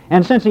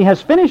 And since He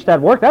has finished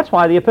that work, that's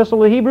why the Epistle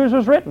to the Hebrews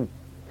was written.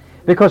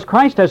 Because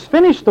Christ has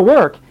finished the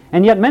work,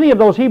 and yet many of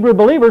those Hebrew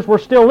believers were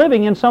still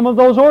living in some of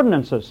those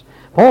ordinances.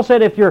 Paul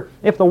said,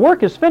 if the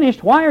work is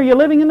finished, why are you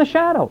living in the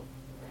shadow?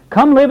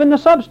 Come live in the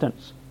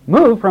substance.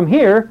 Move from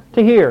here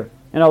to here,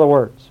 in other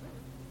words.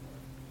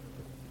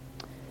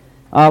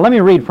 Let me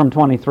read from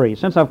 23.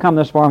 Since I've come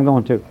this far, I'm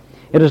going to.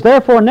 It is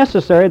therefore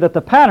necessary that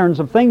the patterns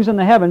of things in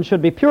the heavens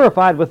should be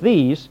purified with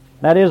these.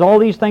 That is, all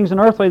these things in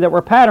earthly that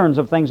were patterns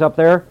of things up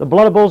there, the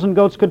blood of bulls and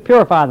goats could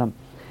purify them.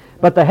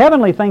 But the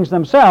heavenly things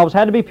themselves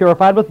had to be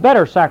purified with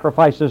better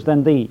sacrifices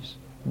than these,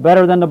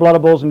 better than the blood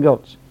of bulls and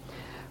goats.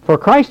 For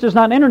Christ is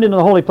not entered into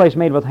the holy place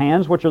made with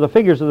hands, which are the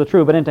figures of the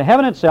true, but into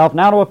heaven itself,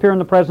 now to appear in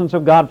the presence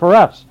of God for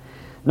us.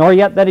 Nor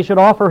yet that He should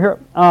offer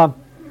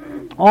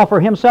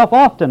Himself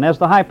often, as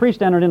the high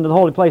priest entered into the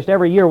holy place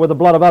every year with the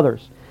blood of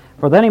others.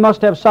 For then He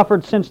must have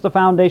suffered since the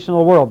foundation of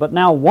the world. But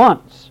now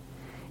once,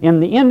 in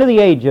the end of the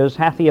ages,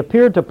 hath He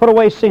appeared to put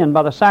away sin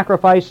by the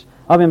sacrifice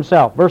of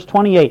Himself. Verse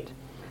 28.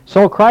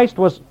 So Christ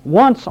was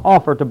once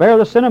offered to bear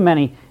the sin of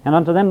many, and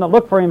unto them that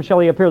look for Him shall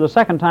He appear the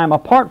second time,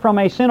 apart from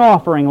a sin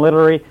offering,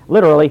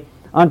 literally,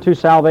 unto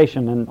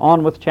salvation. And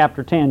on with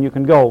chapter 10 you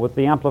can go with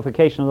the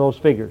amplification of those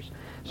figures.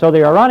 So the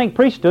Aaronic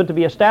priesthood to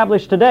be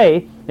established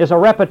today is a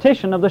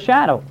repetition of the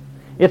shadow.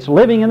 It's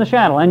living in the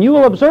shadow. And you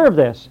will observe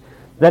this,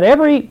 that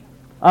every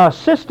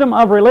system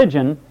of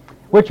religion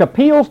which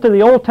appeals to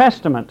the Old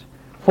Testament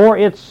for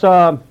its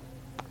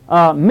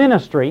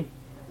ministry,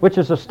 which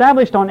is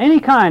established on any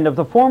kind of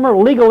the former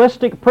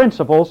legalistic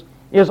principles,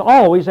 is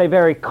always a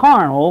very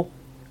carnal,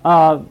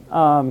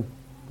 well,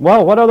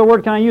 what other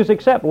word can I use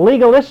except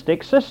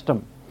legalistic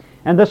system.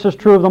 And this is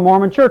true of the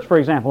Mormon Church, for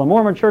example. The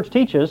Mormon Church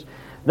teaches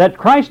that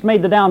Christ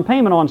made the down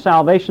payment on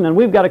salvation and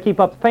we've got to keep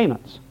up the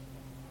payments.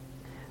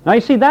 Now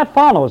you see, that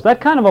follows. That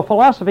kind of a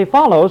philosophy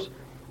follows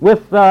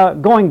with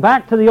going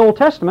back to the Old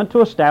Testament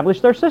to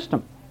establish their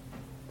system.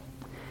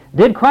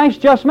 Did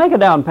Christ just make a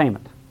down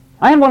payment?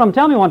 I had one of them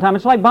tell me one time,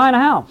 it's like buying a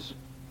house.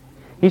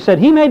 He said,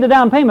 He made the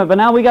down payment, but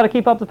now we got to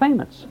keep up the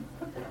payments.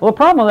 Well, the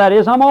problem with that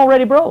is I'm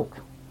already broke.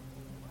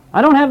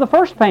 I don't have the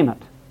first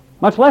payment,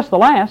 much less the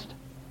last.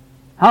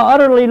 How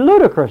utterly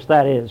ludicrous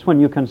that is when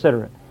you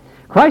consider it.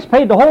 Christ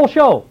paid the whole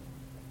show,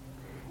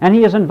 and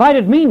He has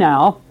invited me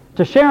now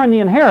to share in the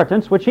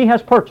inheritance which He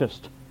has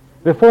purchased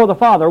before the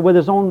Father with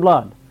His own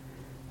blood.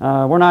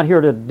 We're not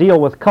here to deal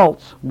with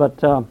cults,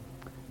 but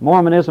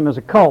Mormonism is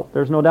a cult.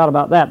 There's no doubt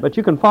about that. But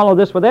you can follow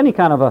this with any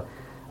kind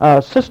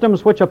of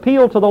systems which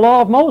appeal to the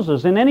law of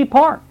Moses in any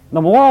part,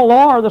 the moral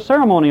law or the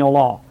ceremonial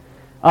law.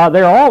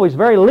 They're always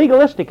very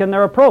legalistic in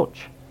their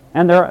approach,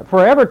 and they're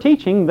forever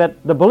teaching that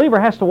the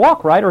believer has to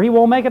walk right or he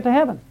won't make it to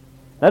heaven.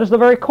 That is the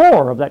very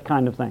core of that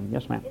kind of thing.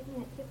 Yes, ma'am.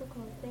 Isn't it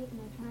typical of Satan?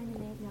 They're trying to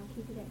make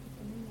Melchizedek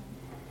just a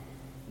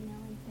man,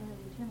 instead of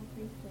the eternal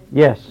priesthood?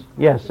 Yes,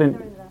 yes.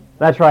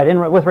 That's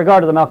right. With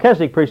regard to the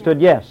Melchizedek priesthood,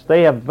 yes.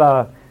 They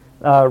have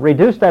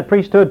reduced that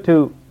priesthood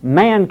to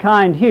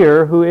mankind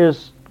here, who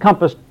is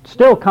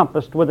still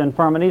compassed with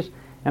infirmities,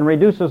 and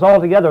reduces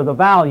altogether the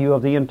value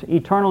of the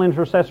eternal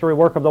intercessory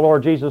work of the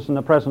Lord Jesus in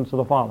the presence of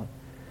the Father.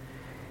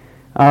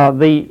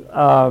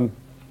 The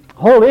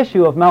whole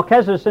issue of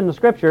Melchizedek in the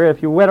Scripture,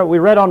 if we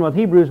read on with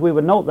Hebrews, we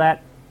would note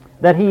that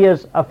he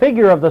is a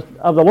figure of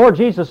the Lord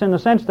Jesus in the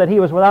sense that He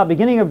was without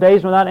beginning of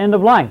days, without end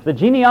of life. The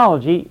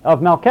genealogy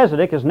of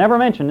Melchizedek is never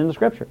mentioned in the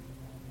Scripture.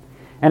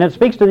 And it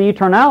speaks to the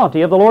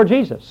eternality of the Lord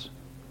Jesus.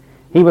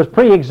 He was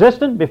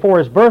pre-existent before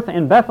His birth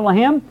in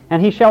Bethlehem,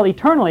 and He shall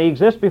eternally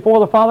exist before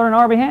the Father in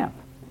our behalf.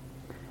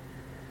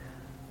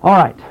 All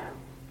right.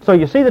 So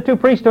you see the two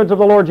priesthoods of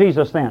the Lord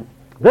Jesus then.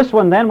 This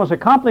one then was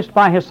accomplished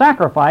by His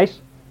sacrifice,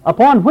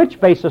 upon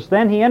which basis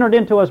then He entered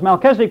into His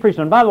Melchizedek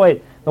priesthood. And by the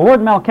way, the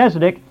word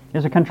Melchizedek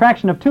is a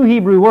contraction of two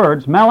Hebrew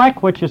words,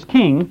 Melech, which is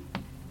king,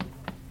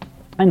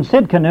 and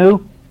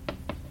Sidkenu,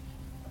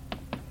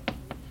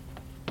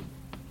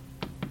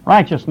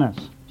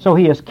 righteousness. So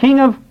He is king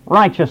of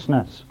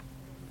righteousness.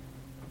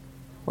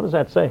 What does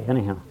that say,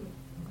 anyhow?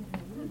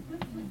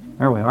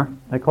 There we are.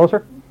 That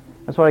closer?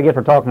 That's what I get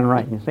for talking and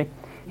writing, you see.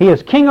 He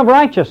is king of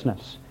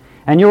righteousness.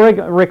 And you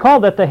recall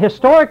that the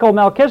historical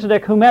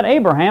Melchizedek who met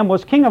Abraham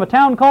was king of a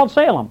town called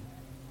Salem.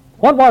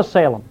 What was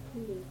Salem?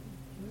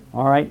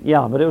 All right,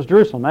 yeah, but it was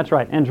Jerusalem, that's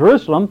right. And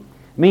Jerusalem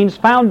means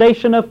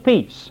foundation of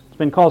peace. It's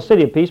been called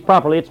City of Peace.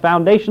 Properly, it's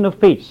foundation of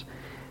peace.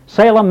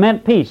 Salem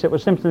meant peace. It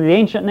was simply the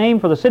ancient name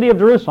for the city of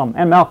Jerusalem.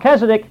 And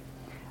Melchizedek,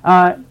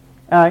 the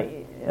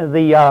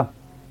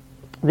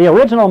The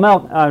original,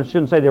 I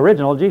shouldn't say the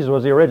original, Jesus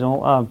was the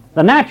original,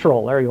 the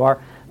natural, there you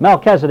are,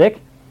 Melchizedek,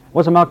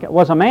 was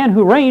a man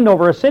who reigned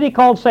over a city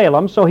called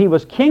Salem, so he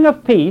was king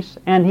of peace,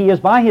 and he is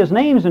by his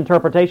name's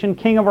interpretation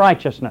king of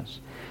righteousness,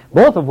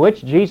 both of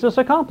which Jesus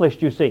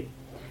accomplished, you see.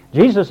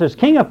 Jesus is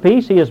king of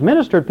peace, he has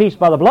ministered peace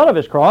by the blood of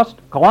his cross,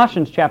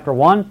 Colossians chapter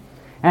 1,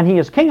 and he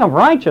is king of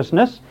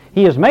righteousness.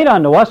 He has made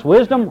unto us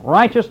wisdom,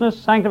 righteousness,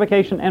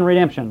 sanctification, and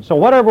redemption. So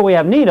whatever we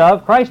have need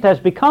of, Christ has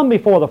become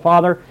before the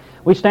Father.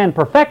 We stand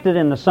perfected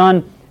in the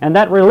Son, and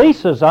that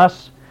releases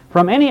us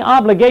from any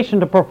obligation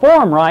to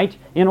perform right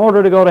in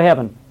order to go to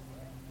heaven.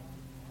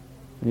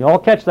 You all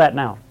catch that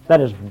now. That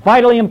is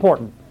vitally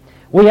important.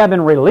 We have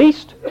been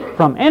released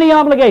from any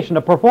obligation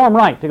to perform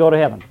right to go to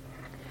heaven.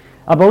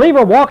 A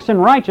believer walks in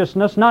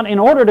righteousness not in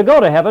order to go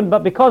to heaven,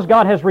 but because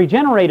God has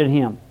regenerated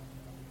him.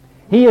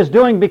 He is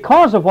doing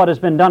because of what has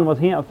been done with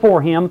him,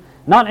 for him,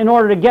 not in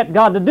order to get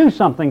God to do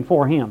something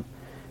for him.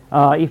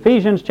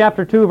 Ephesians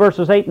chapter 2,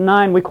 verses 8 and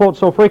 9, we quote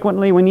so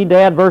frequently, we need to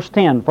add verse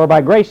 10. For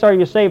by grace are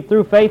you saved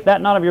through faith,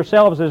 that not of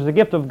yourselves is the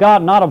gift of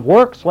God, not of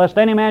works, lest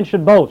any man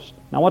should boast.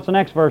 Now what's the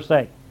next verse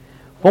say?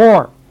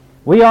 For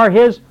we are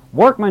his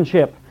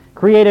workmanship,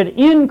 created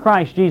in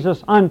Christ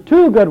Jesus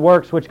unto good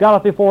works, which God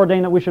hath before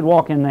ordained that we should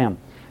walk in them.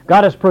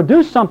 God has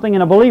produced something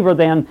in a believer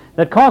then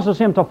that causes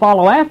him to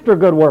follow after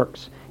good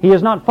works. He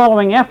is not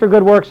following after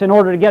good works in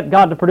order to get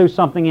God to produce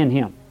something in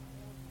him.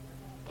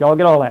 Did y'all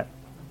get all that?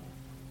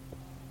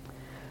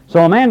 So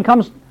a man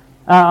comes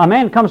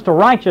to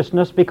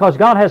righteousness because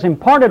God has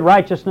imparted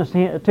righteousness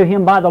to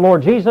him by the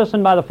Lord Jesus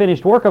and by the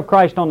finished work of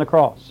Christ on the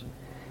cross.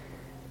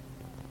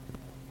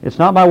 It's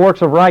not by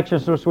works of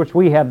righteousness which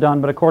we have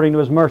done, but according to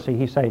his mercy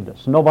he saved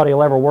us. Nobody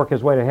will ever work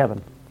his way to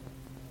heaven.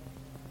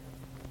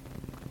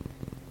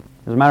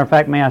 As a matter of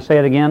fact, may I say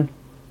it again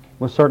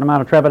with a certain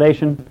amount of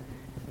trepidation?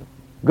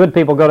 Good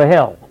people go to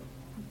hell.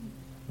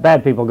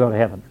 Bad people go to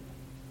heaven.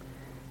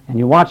 And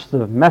you watch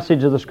the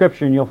message of the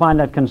Scripture and you'll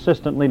find that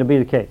consistently to be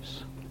the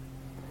case.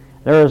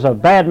 There is a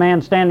bad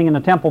man standing in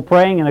the temple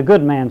praying and a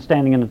good man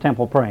standing in the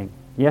temple praying.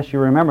 Yes, you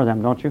remember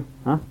them, don't you?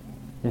 Huh?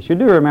 Yes, you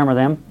do remember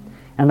them.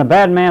 And the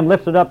bad man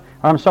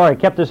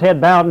kept his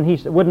head bowed, and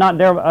he would not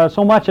dare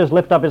so much as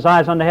lift up his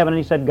eyes unto heaven,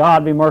 and he said,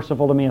 God, be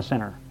merciful to me, a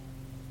sinner.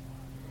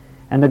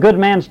 And the good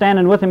man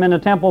standing with him in the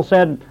temple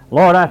said,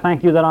 Lord, I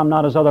thank you that I'm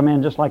not as other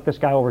men, just like this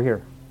guy over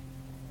here.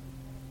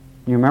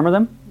 You remember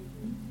them?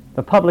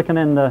 The publican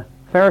and the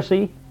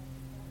Pharisee.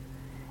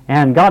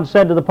 And God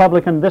said to the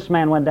publican, this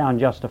man went down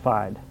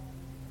justified.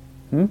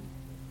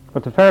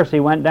 But the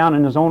Pharisee went down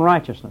in his own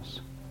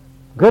righteousness.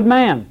 Good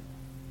man,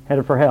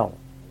 headed for hell.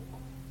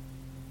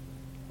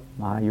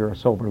 My, you're a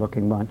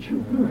sober-looking bunch.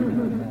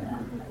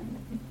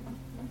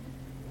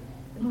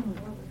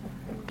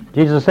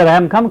 Jesus said, I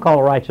haven't come to call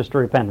the righteous to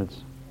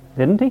repentance.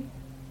 Didn't he?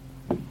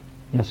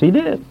 Yes, he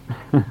did.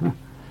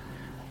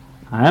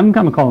 I haven't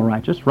come to call the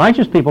righteous.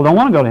 Righteous people don't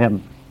want to go to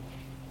heaven.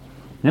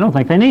 They don't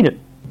think they need it.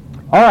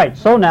 All right,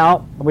 so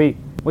now we've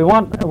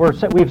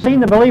seen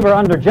the believer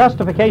under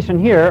justification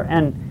here,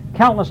 and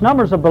countless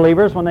numbers of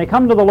believers, when they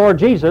come to the Lord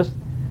Jesus,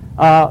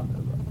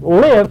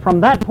 live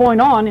from that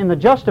point on in the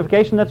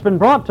justification that's been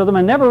brought to them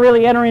and never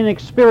really entering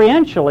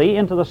experientially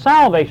into the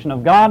salvation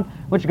of God,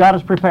 which God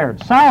has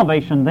prepared.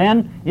 Salvation,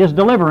 then, is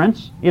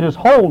deliverance, it is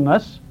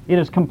wholeness, it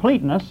is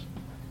completeness.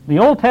 The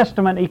Old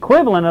Testament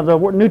equivalent of the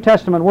New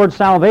Testament word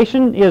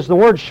salvation is the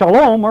word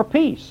shalom, or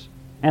peace,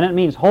 and it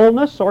means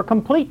wholeness or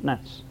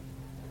completeness.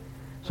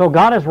 So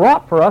God has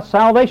wrought for us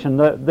salvation.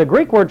 The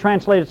Greek word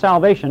translated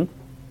salvation,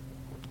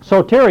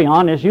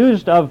 soterion, is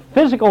used of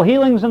physical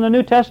healings in the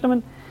New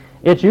Testament.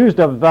 It's used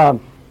of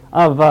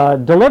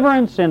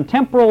deliverance in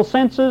temporal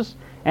senses,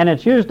 and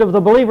it's used of the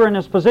believer in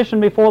his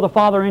position before the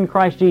Father in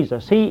Christ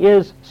Jesus. He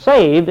is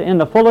saved in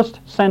the fullest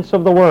sense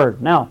of the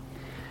word. Now,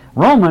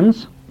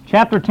 Romans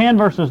chapter 10,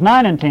 verses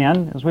 9 and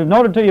 10, as we've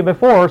noted to you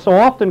before, so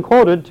often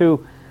quoted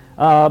to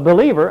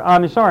unbelievers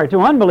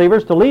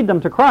to lead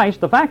them to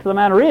Christ. The fact of the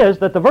matter is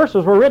that the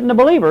verses were written to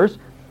believers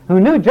who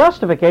knew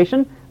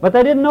justification, but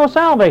they didn't know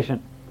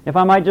salvation. If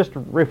I might just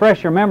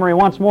refresh your memory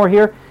once more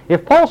here,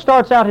 if Paul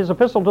starts out his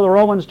epistle to the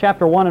Romans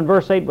chapter 1 and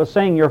verse 8 with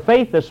saying, your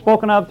faith is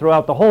spoken of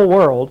throughout the whole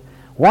world,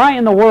 why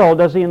in the world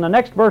does he in the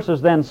next verses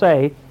then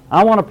say,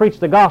 I want to preach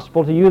the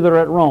gospel to you that are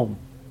at Rome?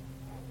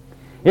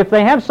 If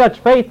they have such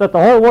faith that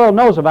the whole world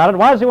knows about it,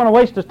 why does he want to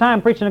waste his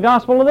time preaching the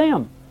gospel to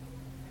them?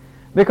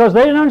 Because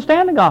they didn't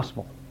understand the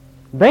gospel.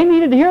 They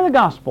needed to hear the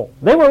gospel.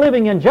 They were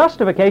living in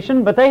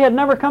justification, but they had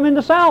never come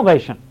into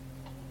salvation.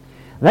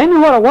 They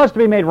knew what it was to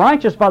be made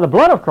righteous by the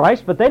blood of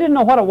Christ, but they didn't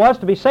know what it was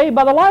to be saved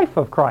by the life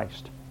of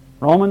Christ.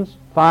 Romans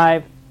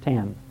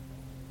 5:10.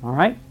 All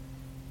right?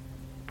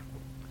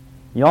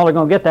 You all are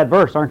going to get that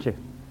verse, aren't you?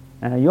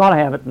 You ought to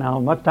have it now,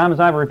 much time as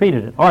I've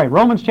repeated it. All right,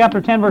 Romans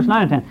chapter 10, verse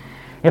 9 and 10.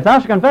 If thou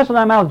shalt confess with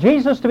thy mouth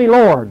Jesus to be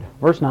Lord,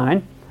 verse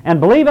 9, and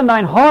believe in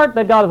thine heart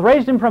that God hath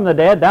raised him from the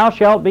dead, thou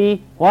shalt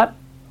be, what?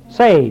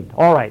 Saved.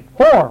 All right.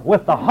 For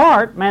with the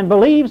heart man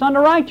believes unto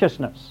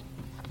righteousness.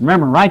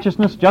 Remember,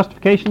 righteousness,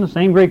 justification, the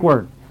same Greek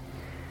word.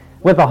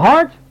 With the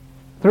heart,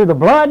 through the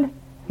blood,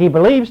 he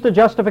believes to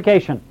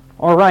justification.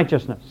 or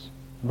righteousness.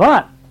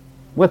 But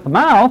with the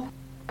mouth,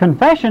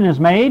 confession is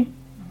made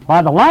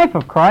by the life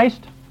of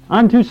Christ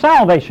unto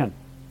salvation.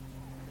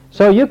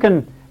 So you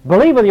can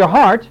believe with your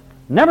heart,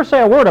 never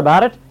say a word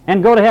about it,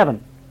 and go to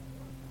heaven.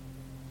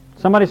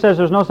 Somebody says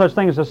there's no such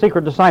thing as a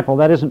secret disciple.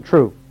 That isn't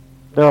true.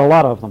 There are a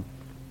lot of them.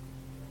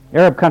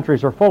 Arab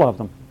countries are full of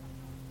them.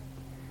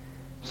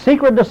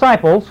 Secret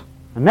disciples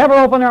never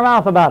open their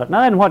mouth about it. Now,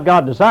 that isn't what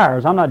God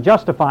desires. I'm not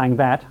justifying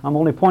that. I'm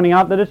only pointing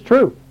out that it's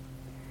true.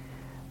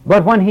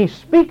 But when he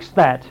speaks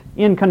that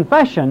in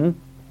confession,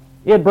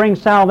 it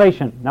brings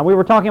salvation. Now, we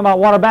were talking about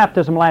water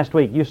baptism last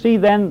week. You see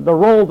then the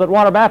role that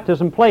water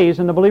baptism plays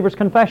in the believer's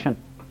confession.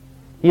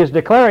 He is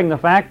declaring the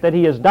fact that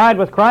he has died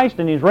with Christ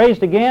and he's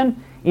raised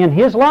again in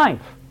his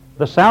life,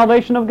 the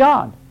salvation of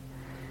God.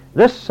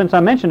 This, since I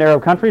mentioned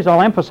Arab countries,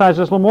 I'll emphasize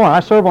this a little more. I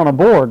serve on a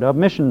board, a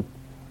mission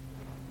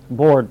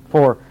board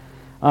for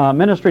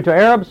ministry to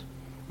Arabs,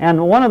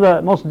 and one of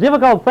the most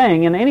difficult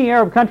thing in any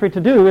Arab country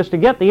to do is to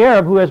get the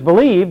Arab who has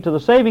believed to the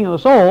saving of the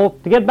soul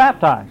to get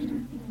baptized.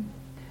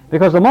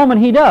 Because the moment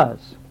he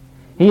does,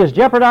 he is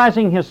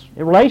jeopardizing his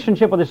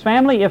relationship with his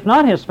family. If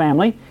not his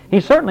family,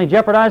 he's certainly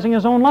jeopardizing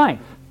his own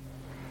life.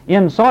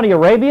 In Saudi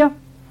Arabia,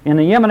 in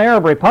the Yemen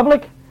Arab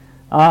Republic,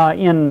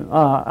 in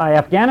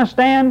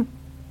Afghanistan,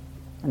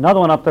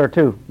 another one up there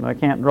too, I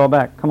can't draw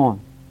back, come on.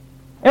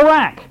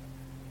 Iraq.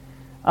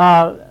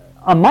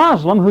 A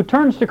Muslim who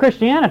turns to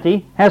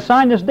Christianity has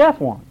signed his death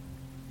warrant.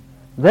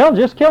 They'll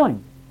just kill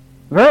him.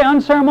 Very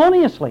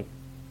unceremoniously,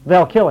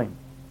 they'll kill him.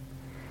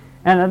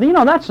 And you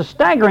know, that's a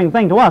staggering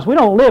thing to us. We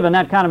don't live in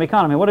that kind of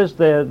economy. What is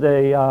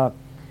the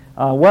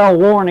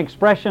well-worn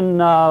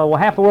expression,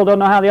 half the world doesn't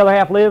know how the other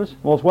half lives?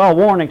 Well, it's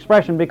well-worn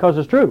expression because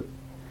it's true.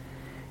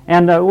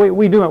 And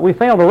we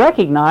fail to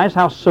recognize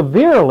how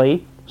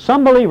severely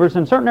some believers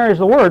in certain areas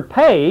of the Word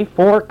pay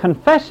for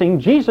confessing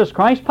Jesus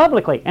Christ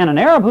publicly. And an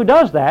Arab who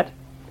does that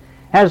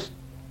has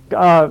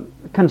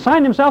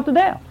consigned himself to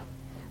death.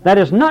 That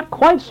is not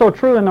quite so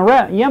true in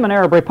the Yemen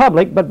Arab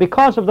Republic, but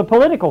because of the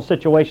political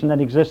situation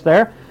that exists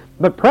there.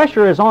 But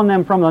pressure is on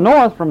them from the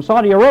north, from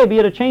Saudi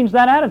Arabia, to change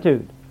that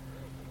attitude.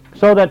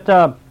 So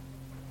that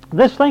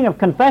this thing of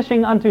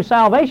confessing unto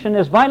salvation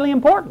is vitally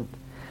important.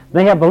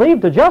 They have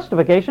believed to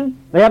justification.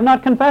 They have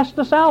not confessed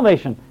to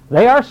salvation.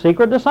 They are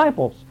secret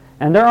disciples.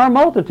 And there are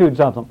multitudes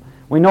of them.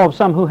 We know of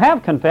some who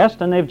have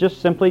confessed and they've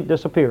just simply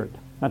disappeared.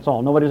 That's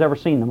all. Nobody's ever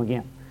seen them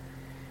again.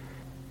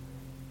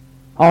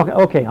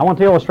 Okay, I want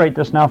to illustrate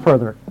this now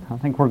further. I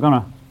think we're going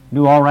to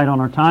do all right on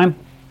our time.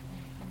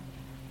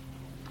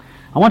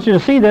 I want you to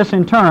see this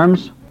in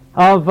terms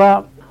of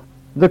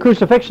the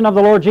crucifixion of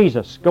the Lord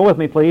Jesus. Go with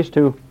me, please,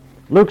 to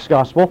Luke's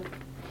Gospel,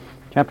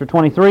 chapter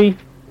 23,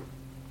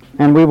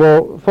 and we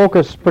will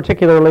focus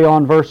particularly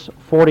on verse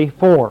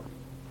 44.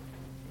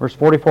 Verse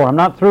 44. I'm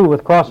not through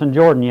with crossing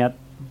Jordan yet,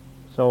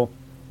 so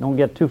don't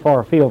get too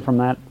far afield from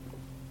that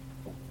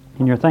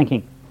in your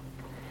thinking.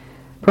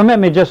 Permit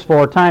me, just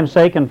for time's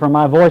sake and for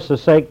my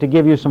voice's sake, to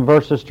give you some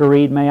verses to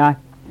read, may I?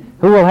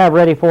 Who will have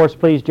ready for us,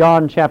 please,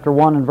 John chapter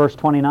 1 and verse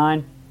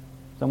 29?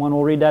 Someone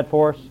will read that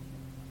for us?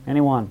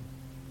 Anyone?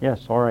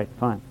 Yes, all right,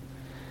 fine.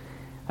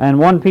 And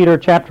 1 Peter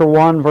chapter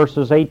 1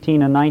 verses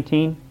 18 and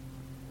 19.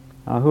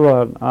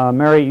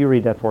 Mary, you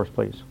read that for us,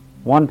 please.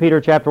 1 Peter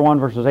chapter 1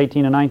 verses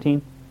 18 and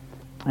 19.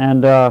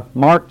 And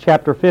Mark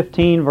chapter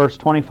 15 verse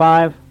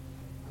 25.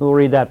 Who will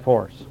read that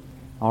for us?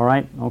 All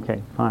right,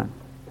 okay, fine.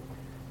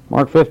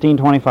 Mark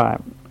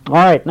 15:25. All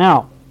right,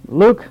 now,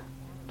 Luke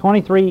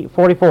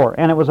 23:44.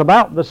 And it was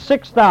about the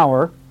 6th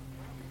hour,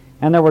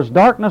 and there was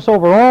darkness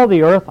over all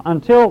the earth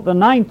until the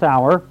 9th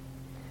hour,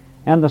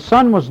 and the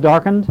sun was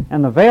darkened,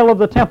 and the veil of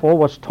the temple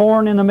was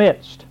torn in the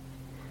midst.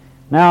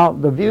 Now,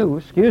 the view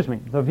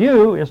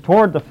is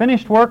toward the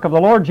finished work of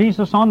the Lord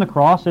Jesus on the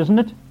cross, isn't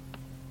it?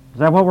 Is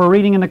that what we're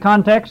reading in the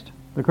context?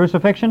 The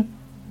crucifixion?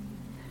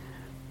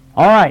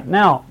 All right,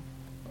 now,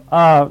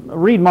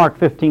 read Mark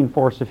 15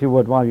 for us, if you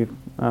would,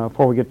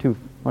 before we get too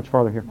much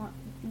farther here.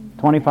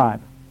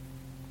 25.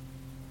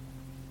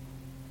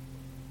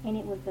 And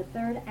it was the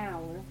 3rd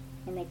hour,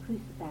 and they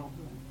crucified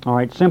him. All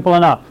right, simple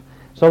enough.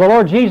 So the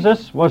Lord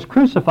Jesus was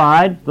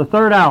crucified the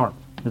 3rd hour.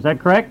 Is that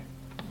correct?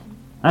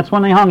 That's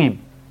when they hung him.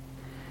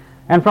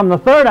 And from the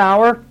 3rd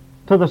hour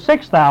to the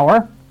 6th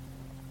hour,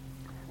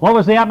 what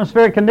was the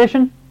atmospheric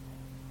condition?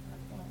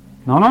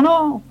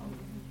 No.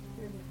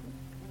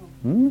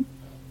 It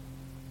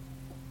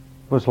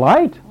was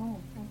light.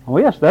 Oh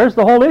yes, there's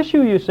the whole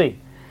issue, you see.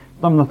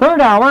 From the 3rd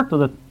hour to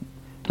the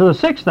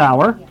 6th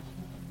hour,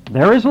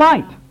 there is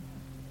light.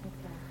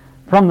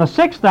 From the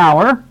 6th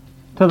hour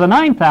to the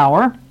 9th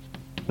hour,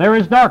 there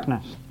is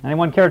darkness.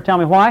 Anyone care to tell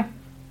me why?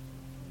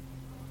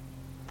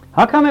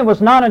 How come it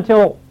was not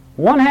until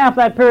one half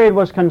that period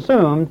was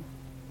consumed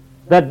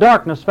that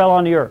darkness fell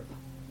on the earth?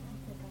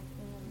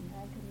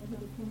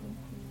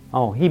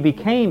 Oh, he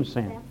became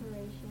sin.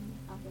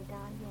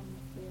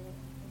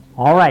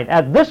 All right,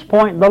 at this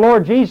point the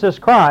Lord Jesus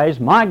cries,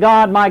 my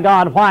God,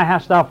 why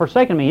hast thou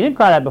forsaken me? He didn't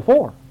cry that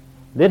before,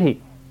 did he?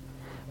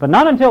 But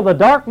not until the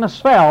darkness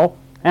fell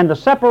and the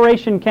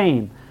separation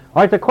came.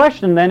 All right, the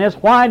question then is,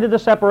 why did the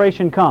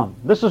separation come?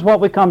 This is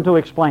what we come to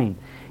explain.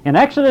 In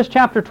Exodus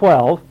chapter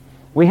 12,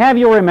 we have,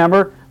 you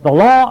remember, the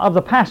law of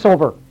the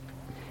Passover.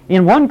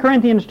 In 1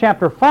 Corinthians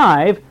chapter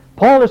 5,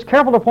 Paul is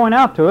careful to point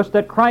out to us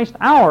that Christ,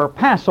 our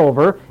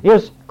Passover,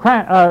 is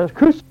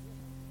crucified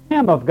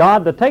Lamb of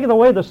God that taketh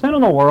away the sin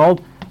of the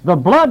world. The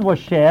blood was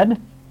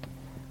shed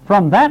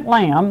from that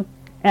lamb,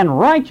 and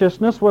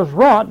righteousness was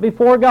wrought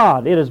before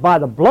God. It is by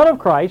the blood of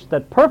Christ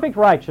that perfect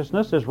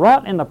righteousness is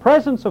wrought in the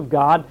presence of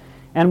God,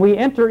 and we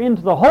enter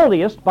into the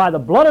holiest by the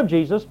blood of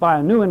Jesus, by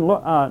a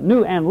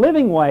new and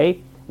living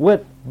way,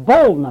 with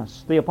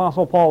boldness, the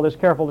Apostle Paul is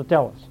careful to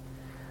tell us.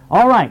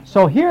 All right,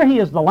 so here he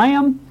is the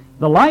Lamb.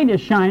 The light is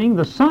shining.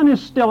 The sun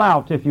is still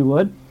out, if you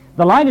would.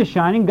 The light is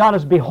shining. God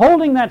is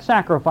beholding that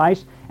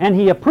sacrifice, and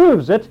he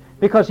approves it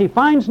because he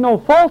finds no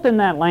fault in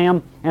that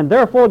lamb, and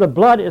therefore the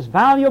blood is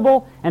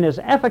valuable and is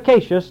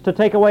efficacious to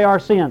take away our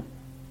sin.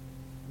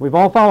 We've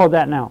all followed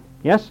that now.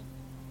 Yes?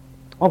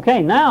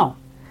 Okay, now,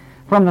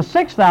 from the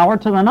 6th hour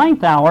to the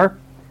 9th hour,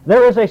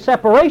 there is a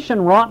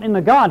separation wrought in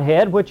the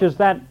Godhead, which is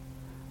that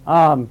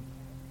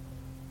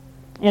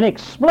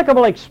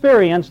inexplicable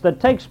experience that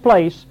takes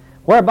place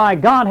whereby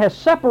God has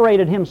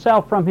separated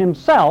himself, from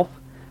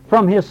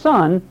his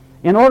Son,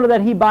 in order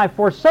that he, by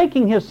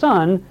forsaking his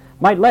Son,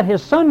 might let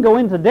his Son go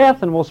into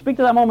death, and we'll speak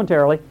to that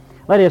momentarily.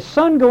 Let his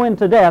Son go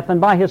into death, and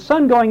by his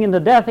Son going into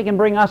death, he can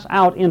bring us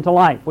out into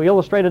life. We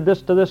illustrated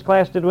this to this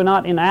class, did we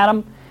not, in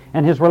Adam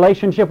and his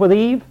relationship with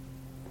Eve?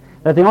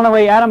 That the only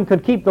way Adam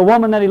could keep the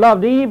woman that he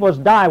loved, Eve, was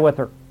die with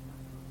her.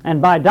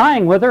 And by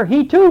dying with her,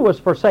 he too was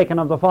forsaken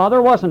of the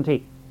Father, wasn't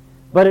he?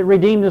 But it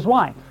redeemed his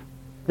wife,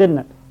 didn't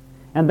it?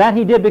 And that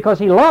he did because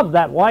he loved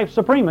that wife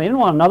supremely. He didn't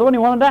want another one, he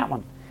wanted that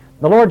one.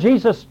 The Lord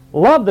Jesus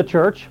loved the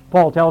church,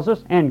 Paul tells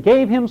us, and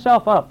gave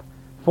himself up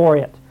for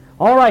it.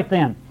 All right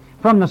then,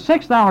 from the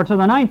 6th hour to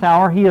the 9th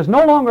hour, he is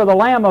no longer the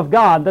Lamb of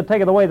God that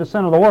taketh away the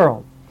sin of the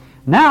world.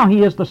 Now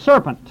he is the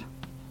serpent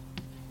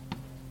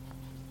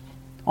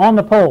on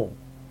the pole.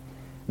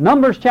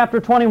 Numbers chapter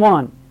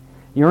 21.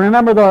 You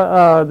remember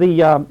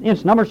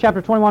Numbers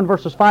chapter 21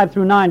 verses 5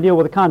 through 9 deal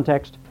with the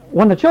context.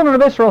 When the children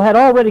of Israel had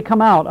already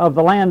come out of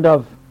the land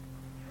of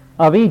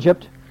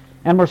Egypt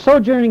and were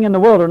sojourning in the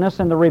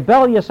wilderness, and the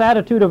rebellious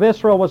attitude of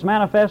Israel was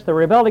manifest, they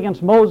rebelled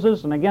against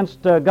Moses and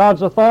against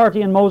God's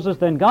authority in Moses,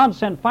 then God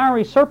sent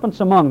fiery serpents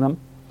among them,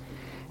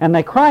 and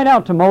they cried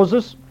out to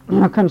Moses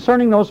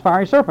concerning those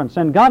fiery serpents.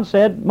 And God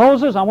said,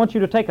 Moses, I want you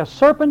to take a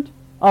serpent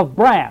of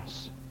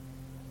brass.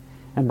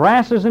 And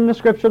brass is in the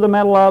Scripture the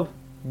metal of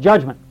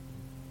judgment.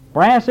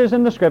 Brass is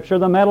in the Scripture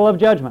the metal of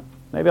judgment.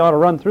 Maybe I ought to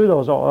run through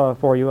those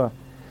for you.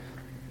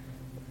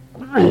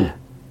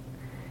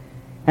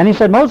 And he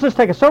said, Moses,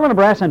 take a serpent of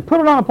brass and put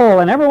it on a pole,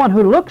 and everyone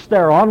who looks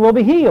thereon will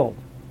be healed,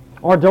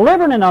 or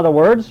delivered, in other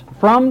words,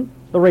 from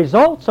the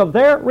results of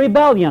their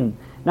rebellion.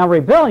 Now,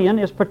 rebellion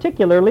is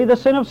particularly the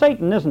sin of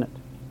Satan, isn't it?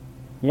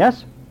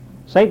 Yes?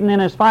 Satan in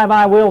his 5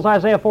 I wills,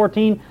 Isaiah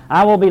 14,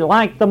 I will be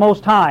like the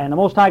Most High. And the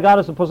Most High God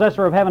is the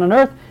possessor of heaven and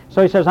earth.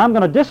 So he says, I'm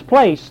going to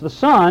displace the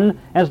Son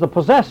as the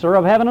possessor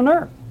of heaven and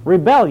earth.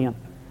 Rebellion.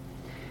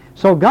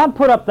 So God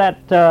put up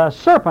that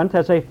serpent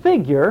as a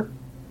figure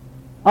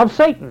of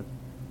Satan.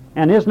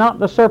 And is not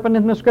the serpent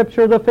in the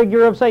Scripture the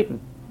figure of Satan?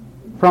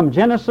 From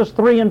Genesis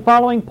 3 and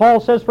following,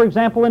 Paul says, for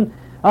example, in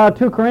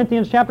 2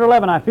 Corinthians chapter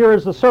 11, I fear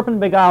as the serpent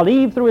beguiled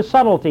Eve through his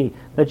subtlety,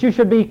 that you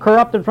should be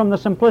corrupted from the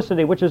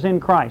simplicity which is in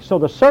Christ. So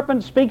the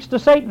serpent speaks to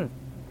Satan.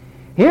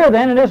 Here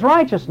then it is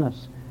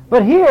righteousness.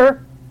 But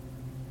here,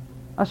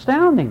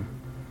 astounding.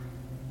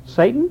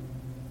 Satan?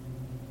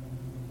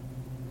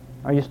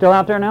 Are you still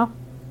out there now?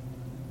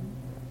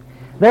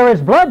 There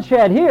is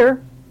bloodshed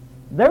here.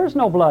 There is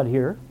no blood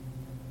here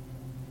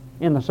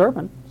in the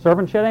serpent.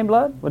 Serpent shed any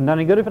blood? Wouldn't done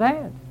any good if it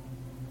had.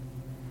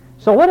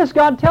 So what is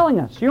God telling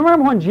us? You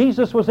remember when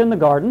Jesus was in the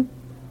garden?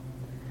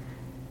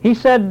 He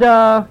said,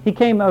 he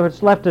came,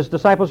 left his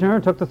disciples here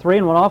and took the 3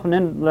 and went off, and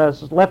then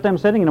left them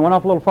sitting and went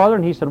off a little farther,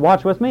 and he said,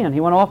 watch with me. And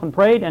he went off and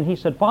prayed, and he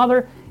said,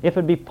 Father, if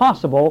it be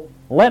possible,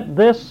 let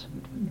this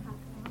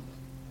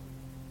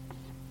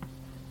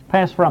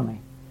pass from me.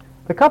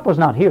 The cup was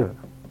not here.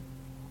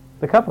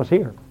 The cup was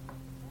here.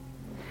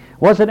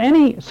 Was it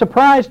any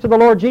surprise to the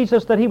Lord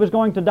Jesus that he was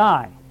going to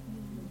die?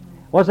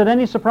 Was it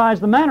any surprise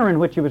the manner in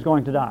which he was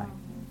going to die?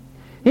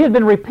 He had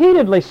been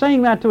repeatedly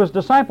saying that to his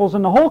disciples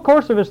in the whole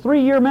course of his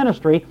 3-year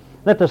ministry,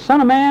 that the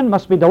Son of Man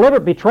must be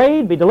delivered,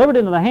 betrayed, be delivered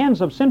into the hands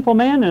of sinful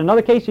men. In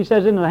another case he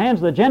says into the hands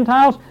of the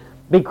Gentiles,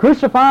 be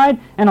crucified,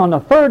 and on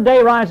the 3rd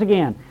day rise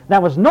again.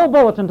 That was no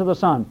bulletin to the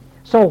Son.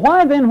 So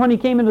why then, when he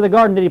came into the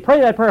garden, did he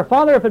pray that prayer,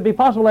 Father, if it be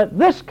possible, let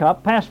this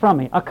cup pass from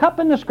me? A cup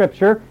in the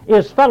Scripture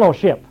is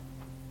fellowship.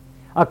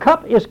 A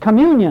cup is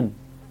communion.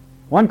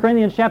 1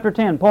 Corinthians chapter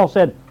 10, Paul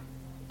said,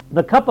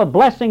 the cup of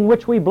blessing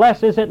which we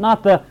bless, is it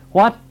not the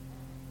what?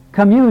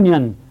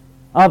 Communion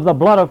of the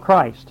blood of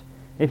Christ.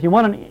 If you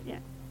want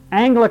an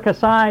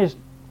anglicized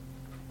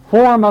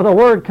form of the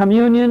word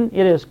communion,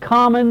 it is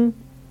common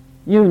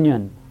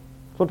union.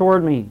 That's what the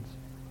word means.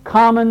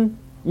 Common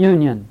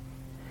union.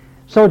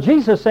 So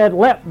Jesus said,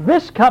 let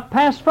this cup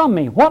pass from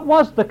me. What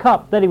was the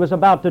cup that he was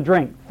about to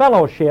drink?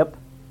 Fellowship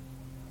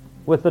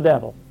with the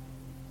devil.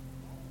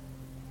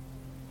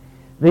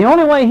 The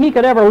only way he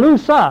could ever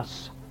loose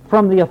us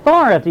from the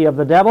authority of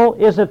the devil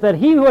is that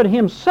he would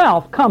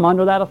himself come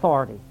under that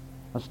authority.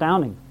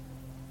 Astounding.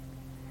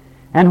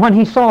 And when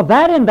he saw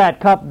that in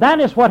that cup, that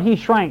is what he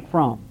shrank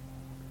from.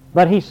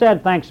 But he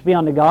said, thanks be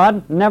unto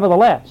God,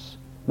 nevertheless,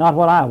 not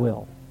what I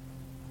will,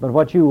 but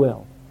what you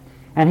will.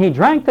 And he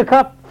drank the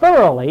cup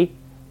thoroughly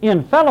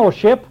in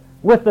fellowship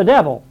with the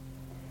devil.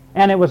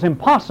 And it was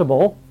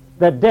impossible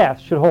that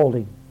death should hold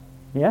him.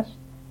 Yes?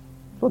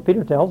 That's what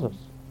Peter tells us.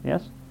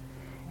 Yes?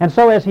 And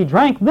so as he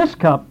drank this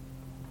cup,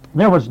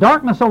 there was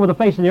darkness over the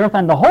face of the earth,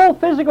 and the whole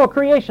physical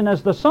creation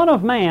as the Son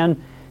of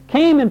Man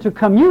came into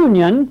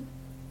communion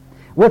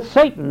with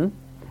Satan.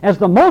 As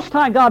the Most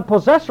High God,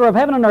 possessor of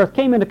heaven and earth,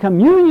 came into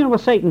communion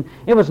with Satan,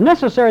 it was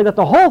necessary that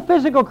the whole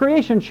physical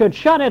creation should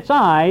shut its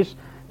eyes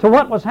to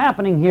what was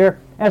happening here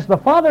as the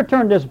Father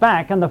turned his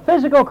back, and the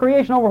physical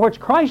creation over which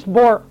Christ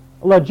bore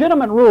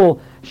legitimate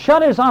rule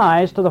shut his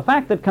eyes to the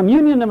fact that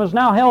communion was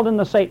now held in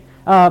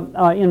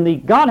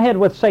the Godhead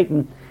with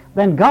Satan.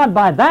 Then God,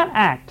 by that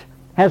act,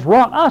 has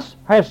wrought us,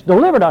 has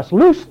delivered us,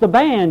 loosed the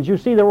bands you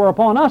see that were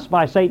upon us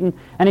by Satan,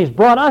 and he's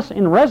brought us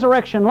in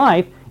resurrection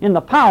life in the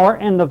power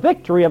and the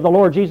victory of the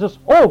Lord Jesus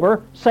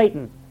over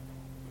Satan.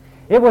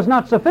 It was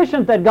not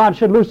sufficient that God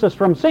should loose us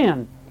from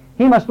sin.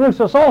 He must loose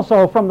us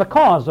also from the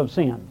cause of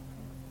sin.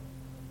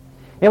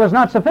 It was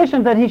not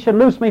sufficient that he should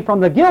loose me from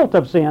the guilt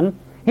of sin.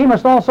 He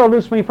must also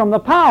loose me from the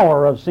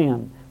power of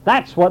sin.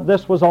 That's what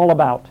this was all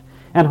about.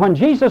 And when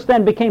Jesus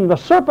then became the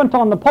serpent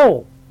on the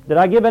pole, did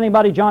I give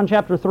anybody John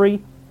chapter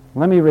 3?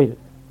 Let me read it.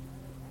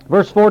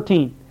 Verse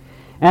 14.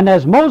 And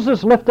as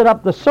Moses lifted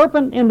up the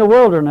serpent in the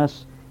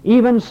wilderness,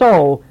 even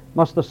so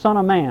must the Son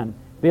of Man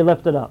be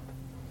lifted up.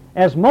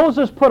 As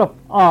Moses put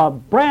a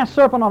brass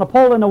serpent on a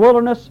pole in the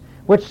wilderness,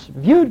 which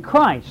viewed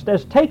Christ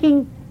as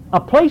taking a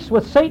place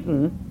with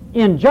Satan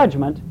in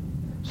judgment,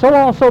 so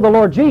also the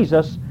Lord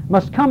Jesus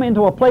must come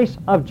into a place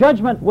of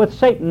judgment with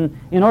Satan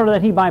in order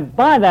that he by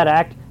that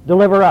act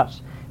deliver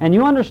us. And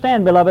you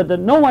understand, beloved, that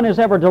no one is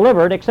ever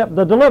delivered except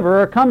the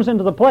deliverer comes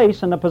into the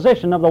place and the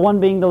position of the one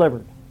being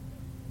delivered.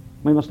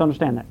 We must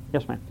understand that.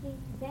 Yes, ma'am.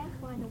 That's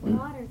why the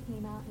water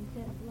came out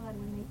instead of blood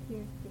when they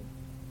pierced it.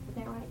 Is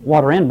that right?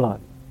 Water and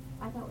blood.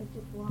 I thought it was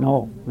just water.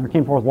 No, there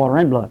came forth water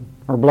and blood,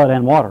 or blood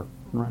and water,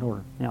 in the right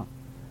order. Yeah.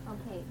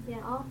 Okay,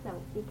 then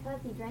also, because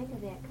he drank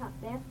of that cup,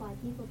 that's why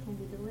people can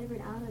be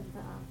delivered out of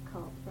the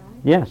cult, right?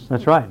 Yes,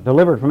 that's right.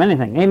 Delivered from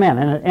anything. Amen.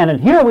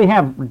 And here we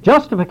have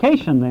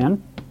justification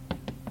then.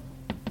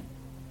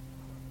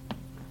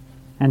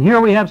 And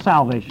here we have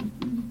salvation.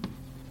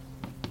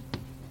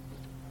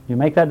 You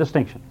make that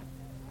distinction.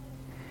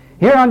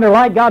 Here under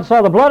light, God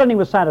saw the blood and he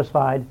was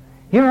satisfied.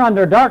 Here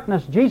under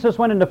darkness, Jesus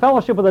went into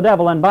fellowship with the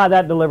devil and by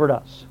that delivered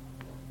us.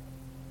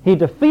 He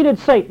defeated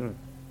Satan,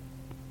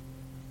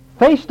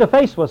 face to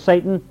face with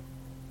Satan,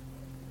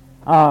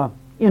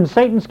 in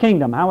Satan's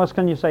kingdom. How else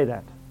can you say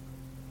that?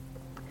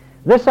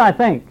 This, I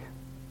think,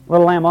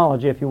 little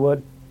lambology if you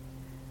would,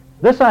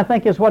 this, I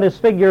think, is what is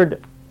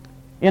figured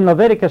in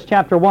Leviticus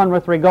chapter 1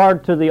 with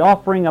regard to the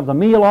offering of the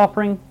meal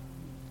offering.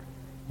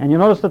 And you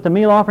notice that the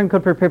meal offering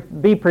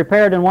could be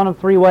prepared in one of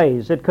three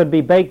ways. It could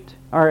be baked,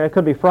 or it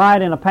could be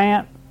fried in a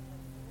pan.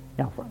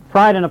 Yeah,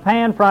 fried in a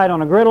pan, fried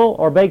on a griddle,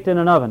 or baked in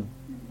an oven.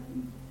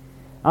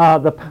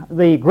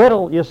 The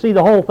griddle, you see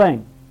the whole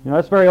thing. You know,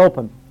 it's very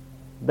open.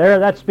 There,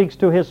 that speaks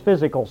to his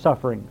physical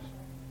sufferings.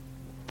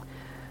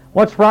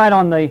 What's fried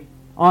on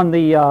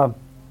the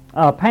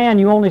pan,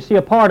 you only see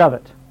a part of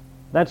it.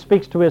 That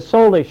speaks to his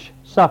soulish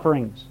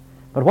sufferings.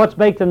 But what's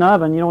baked in the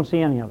oven, you don't see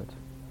any of it.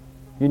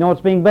 You know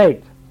it's being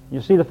baked.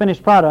 You see the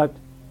finished product,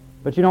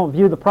 but you don't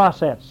view the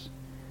process.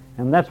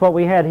 And that's what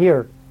we had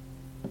here.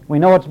 We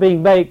know it's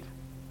being baked.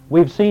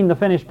 We've seen the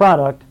finished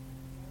product,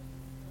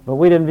 but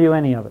we didn't view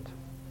any of it.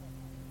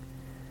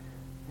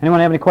 Anyone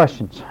have any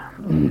questions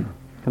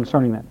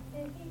concerning that?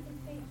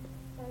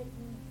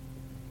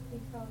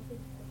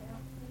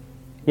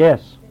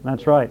 Yes,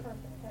 that's right.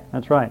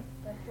 That's right.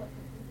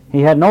 He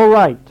had no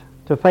right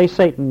to face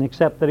Satan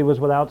except that he was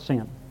without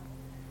sin.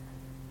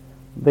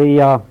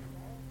 The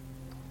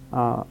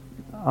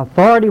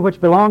authority which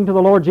belonged to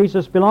the Lord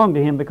Jesus belonged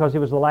to him because he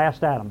was the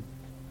last Adam.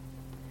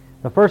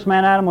 The first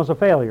man, Adam, was a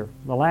failure.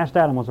 The last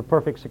Adam was a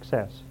perfect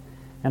success.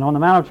 And on the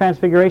Mount of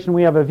Transfiguration,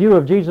 we have a view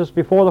of Jesus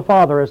before the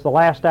Father as the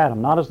last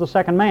Adam, not as the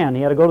second man.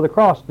 He had to go to the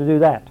cross to do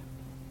that.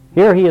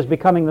 Here he is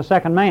becoming the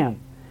second man,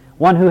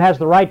 one who has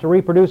the right to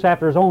reproduce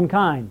after his own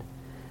kind.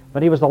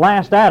 But he was the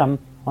last Adam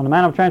on the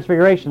Mount of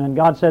Transfiguration, and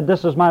God said,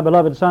 "This is my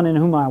beloved Son in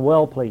whom I am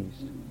well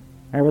pleased."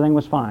 Everything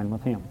was fine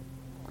with him.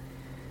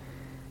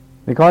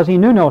 Because he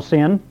knew no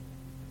sin.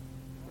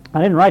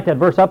 I didn't write that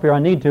verse up here. I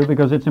need to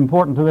because it's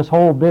important to this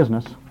whole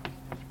business.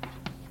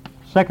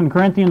 2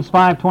 Corinthians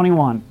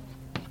 5:21.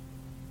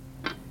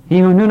 He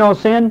who knew no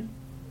sin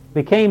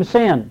became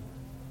sin.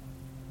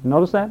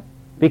 Notice that?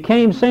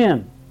 Became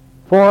sin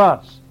for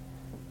us,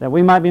 that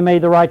we might be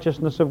made the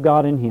righteousness of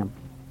God in him.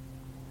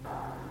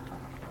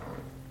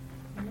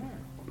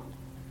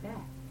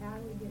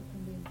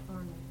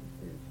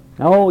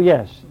 Oh,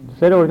 yes.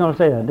 Said I was going to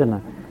say that, didn't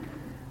I?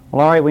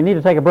 Well, all right, we need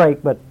to take a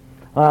break, but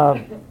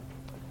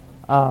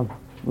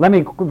let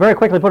me very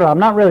quickly put it. I'm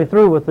not really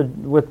through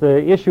with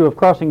the issue of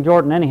crossing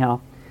Jordan anyhow.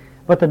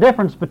 But the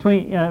difference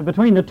between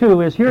the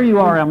two is here you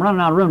are. I'm running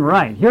out of room to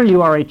write. Here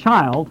you are a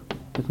child.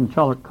 Get some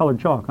colored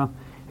chalk, huh?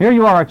 Here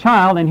you are a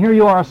child, and here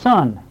you are a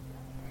son.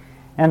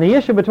 And the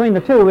issue between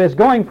the two is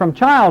going from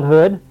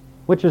childhood,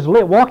 which is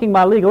walking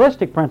by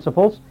legalistic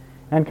principles,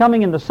 and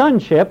coming into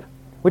sonship,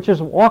 which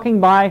is walking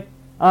by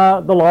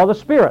the law of the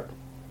Spirit.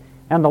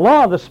 And the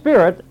law of the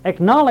Spirit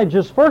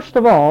acknowledges, first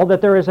of all,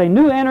 that there is a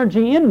new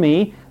energy in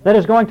me that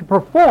is going to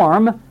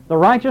perform the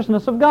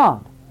righteousness of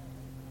God.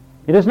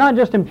 It is not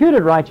just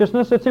imputed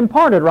righteousness, it's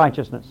imparted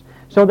righteousness.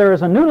 So there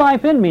is a new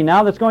life in me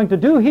now that's going to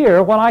do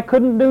here what I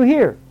couldn't do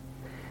here.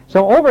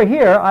 So over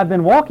here, I've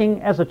been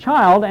walking as a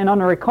child and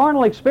under a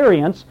carnal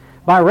experience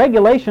by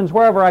regulations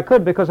wherever I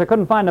could because I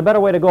couldn't find a better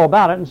way to go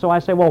about it. And so I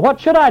say, well, what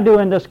should I do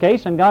in this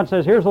case? And God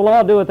says, here's the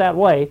law, do it that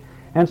way.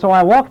 And so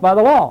I walked by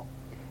the law.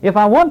 If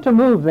I want to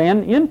move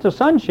then into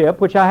sonship,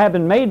 which I have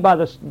been made by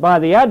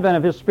the advent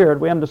of His Spirit,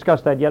 we haven't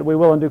discussed that yet, we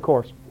will in due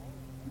course.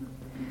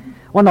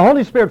 When the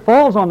Holy Spirit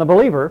falls on the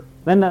believer,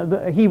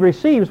 then he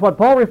receives what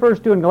Paul refers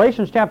to in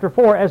Galatians chapter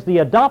 4 as the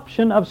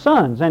adoption of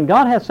sons. And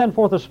God hath sent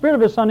forth the Spirit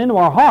of His Son into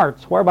our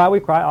hearts, whereby we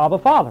cry, Abba,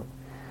 Father.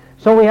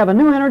 So we have a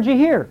new energy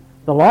here.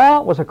 The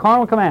law was a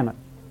carnal commandment.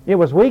 It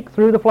was weak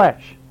through the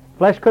flesh.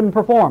 Flesh couldn't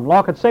perform.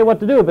 Law could say what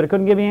to do, but it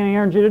couldn't give you any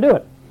energy to do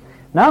it.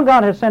 Now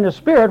God has sent His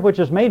Spirit, which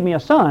has made me a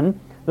son.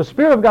 The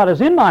Spirit of God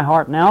is in my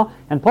heart now,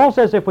 and Paul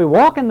says if we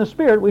walk in the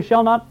Spirit, we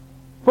shall not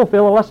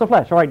fulfill the lust of the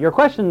flesh. All right, your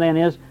question then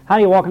is, how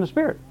do you walk in the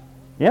Spirit?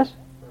 Yes?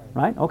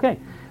 Right? Okay.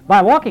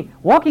 By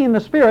walking in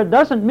the Spirit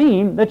doesn't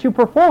mean that you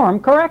perform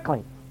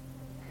correctly.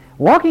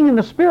 Walking in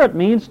the Spirit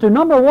means to,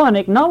 number one,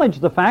 acknowledge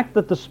the fact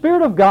that the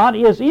Spirit of God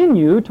is in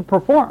you to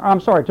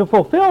to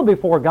fulfill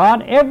before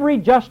God every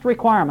just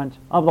requirement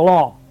of the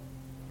law.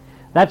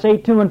 That's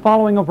 8:2 and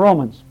following of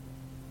Romans.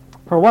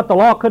 For what the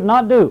law could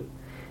not do,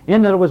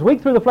 in that it was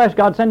weak through the flesh,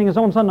 God sending His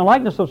own Son in the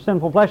likeness of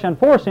sinful flesh, and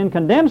for sin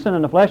condemned sin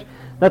in the flesh,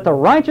 that the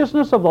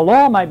righteousness of the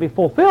law might be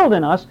fulfilled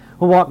in us,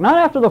 who walk not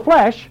after the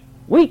flesh,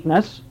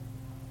 weakness,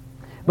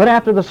 but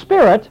after the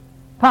Spirit,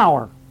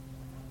 power.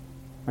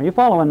 Are you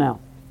following now?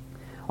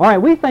 All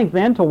right, we think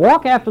then to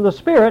walk after the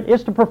Spirit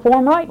is to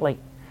perform rightly.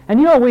 And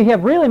you know, we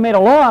have really made a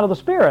law out of the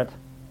Spirit,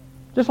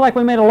 just like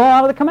we made a law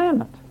out of the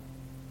commandment.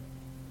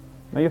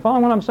 Are you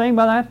following what I'm saying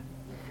by that?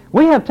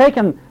 We have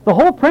taken the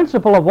whole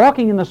principle of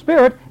walking in the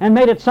Spirit and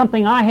made it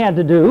something I had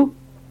to do,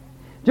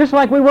 just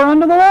like we were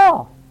under the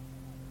law.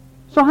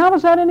 So how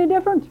is that any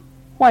different?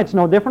 Why, it's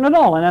no different at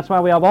all, and that's why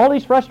we have all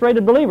these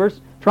frustrated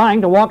believers trying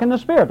to walk in the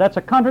Spirit. That's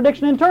a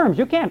contradiction in terms.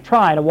 You can't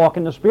try to walk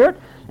in the Spirit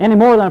any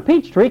more than a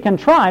peach tree can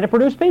try to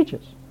produce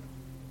peaches.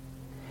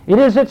 It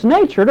is its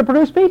nature to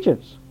produce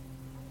peaches.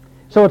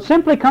 So it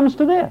simply comes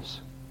to this.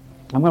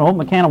 I'm going to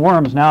open a can of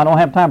worms now. I don't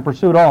have time to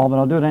pursue it all, but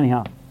I'll do it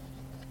anyhow.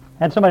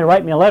 I had somebody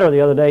write me a letter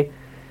the other day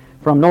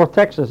from North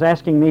Texas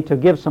asking me to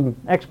give some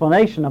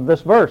explanation of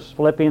this verse,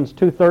 Philippians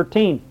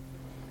 2:13.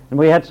 And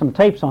we had some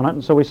tapes on it,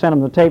 and so we sent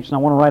them the tapes, and I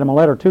want to write them a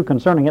letter too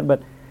concerning it.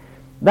 But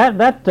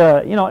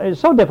that you know, is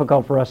so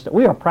difficult for us.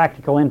 We are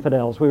practical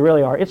infidels. We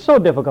really are. It's so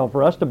difficult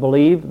for us to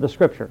believe the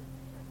Scripture.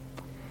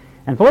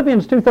 And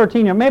Philippians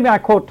 2:13, maybe I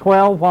quote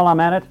 12 while I'm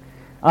at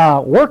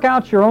it. Work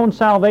out your own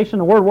salvation.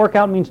 The word work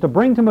out means to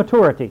bring to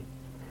maturity.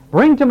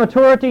 Bring to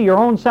maturity your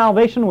own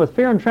salvation with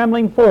fear and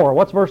trembling for.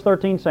 What's verse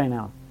 13 say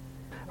now?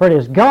 For it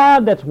is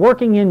God that's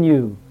working in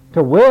you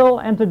to will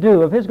and to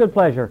do of His good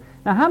pleasure.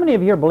 Now, how many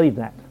of you here believe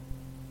that?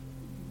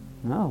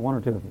 No, one or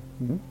two of you.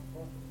 Mm-hmm.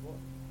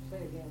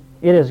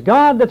 It is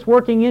God that's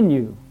working in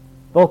you,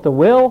 both to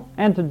will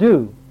and to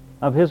do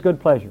of His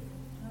good pleasure.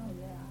 Oh,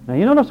 yeah. Now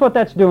you notice what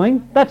that's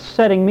doing? That's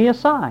setting me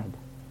aside.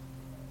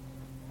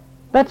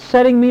 That's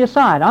setting me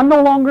aside. I'm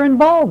no longer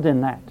involved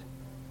in that.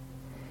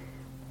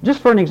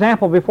 Just for an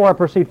example before I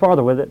proceed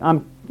farther with it,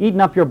 I'm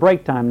eating up your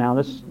break time now.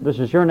 This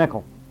is your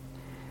nickel.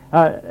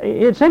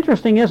 It's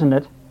interesting, isn't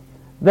it,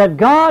 that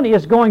God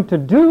is going to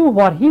do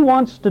what He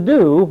wants to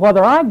do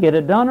whether I get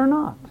it done or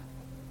not.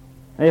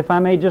 If I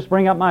may just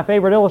bring up my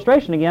favorite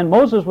illustration again,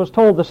 Moses was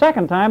told the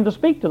second time to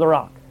speak to the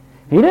rock.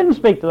 He didn't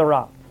speak to the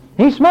rock.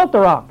 He smote the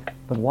rock,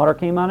 but water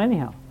came out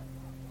anyhow.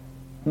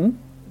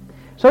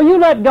 So you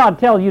let God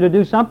tell you to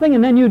do something,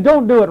 and then you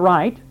don't do it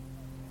right,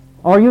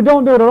 or you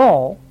don't do it at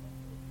all,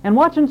 and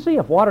watch and see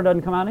if water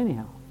doesn't come out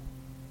anyhow.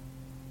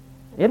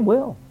 It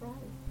will.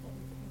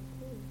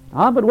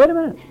 But wait a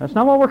minute. That's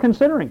not what we're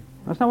considering.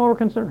 That's not what we're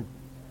considering.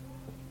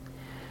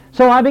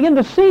 So I begin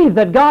to see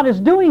that God is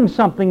doing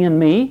something in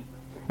me,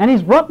 and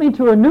He's brought me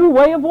to a new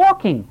way of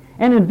walking.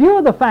 And in view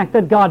of the fact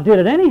that God did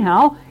it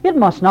anyhow, it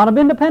must not have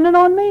been dependent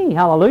on me.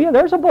 Hallelujah.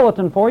 There's a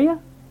bulletin for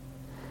you.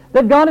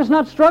 That God is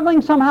not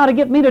struggling somehow to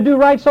get me to do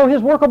right so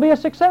His work will be a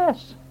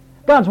success.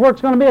 God's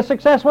work's going to be a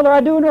success whether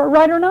I do it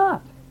right or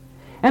not.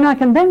 And I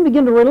can then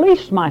begin to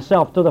release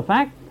myself to the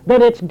fact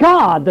that it's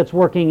God that's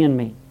working in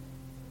me.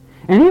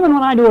 And even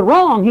when I do it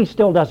wrong, He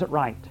still does it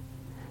right.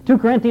 2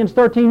 Corinthians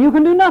 13, you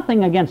can do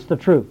nothing against the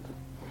truth.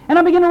 And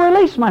I begin to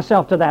release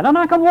myself to that. And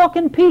I can walk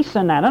in peace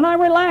in that. And I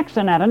relax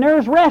in that. And there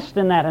is rest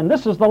in that. And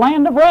this is the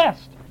land of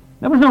rest.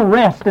 There was no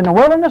rest in the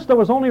wilderness. There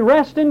was only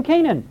rest in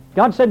Canaan.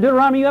 God said,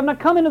 Deuteronomy, you have not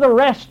come into the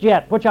rest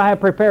yet, which I have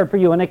prepared for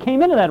you. And they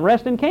came into that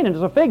rest in Canaan.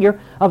 It's a figure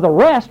of the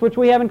rest which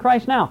we have in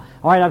Christ now.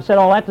 All right, I've said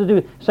all that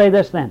to say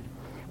this then.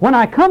 When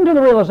I come to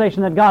the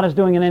realization that God is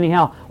doing it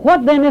anyhow,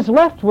 what then is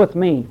left with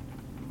me?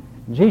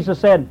 Jesus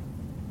said,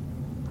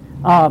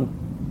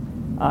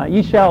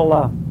 ye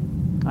shall,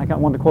 I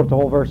want to quote the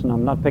whole verse and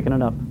I'm not picking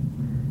it up.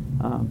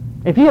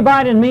 If ye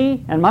abide in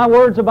me, and my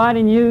words abide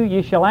in you,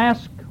 ye shall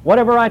ask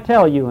whatever I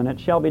tell you, and it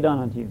shall be done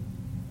unto you.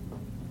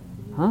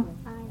 Huh?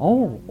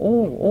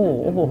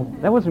 Oh.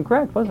 That wasn't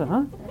correct, was it,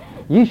 huh?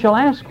 Ye shall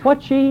ask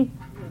what ye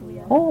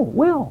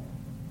will.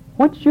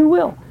 What you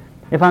will.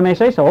 If I may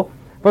say so,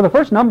 for the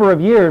first number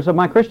of years of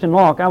my Christian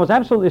walk, I was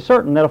absolutely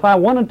certain that if I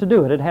wanted to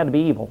do it, it had to be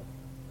evil.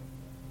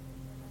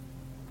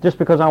 Just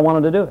because I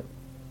wanted to do it.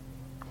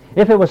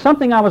 If it was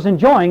something I was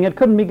enjoying, it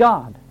couldn't be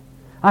God.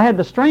 I had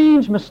the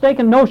strange,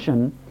 mistaken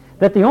notion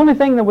that the only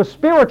thing that was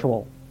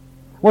spiritual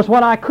was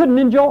what I couldn't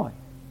enjoy.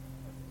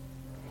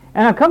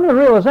 And I've come to the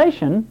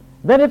realization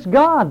that it's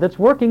God that's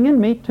working in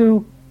me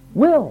to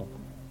will.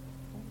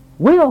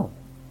 Will.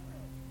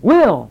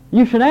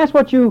 You should ask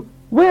what you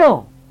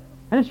will,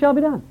 and it shall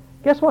be done.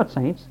 Guess what,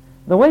 saints?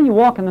 The way you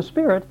walk in the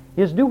Spirit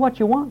is do what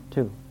you want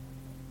to.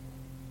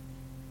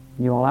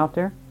 You all out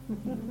there?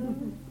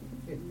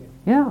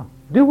 Yeah,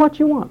 do what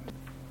you want.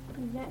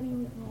 Does that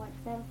mean you can watch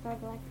Battlestar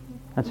Galactica?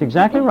 That's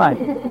exactly right.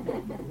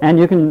 And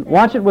you can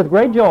watch it with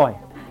great joy.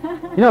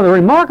 You know, the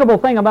remarkable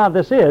thing about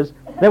this is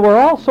that we're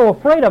all so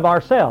afraid of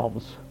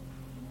ourselves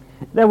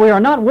that we are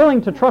not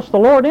willing to trust the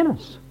Lord in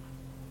us.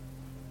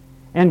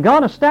 And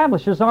God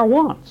establishes our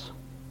wants.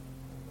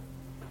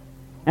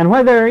 And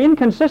where they're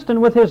inconsistent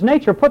with His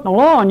nature, putting a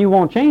law on you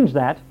won't change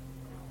that.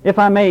 If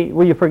I may,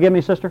 will you forgive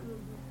me, sister?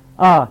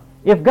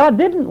 If God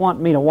didn't want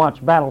me to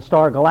watch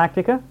Battlestar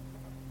Galactica,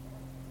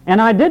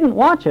 and I didn't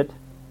watch it,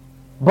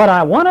 but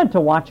I wanted to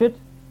watch it,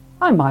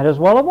 I might as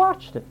well have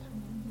watched it.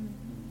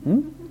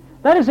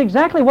 That is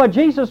exactly what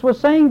Jesus was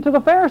saying to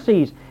the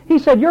Pharisees. He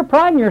said, you're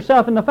priding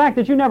yourself in the fact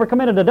that you never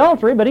committed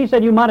adultery, but He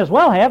said you might as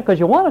well have because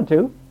you wanted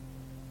to.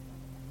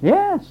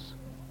 Yes.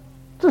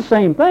 It's the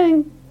same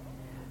thing.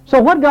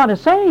 So what God is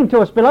saying to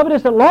us, beloved,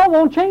 is that law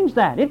won't change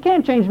that. It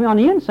can't change me on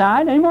the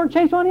inside any more than it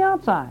changes me on the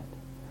outside.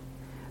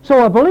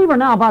 So a believer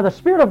now, by the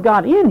Spirit of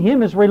God in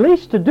him, is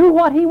released to do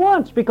what he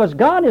wants because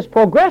God is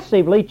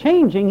progressively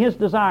changing his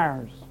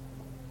desires.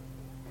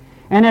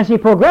 And as He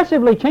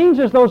progressively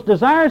changes those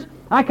desires,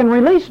 I can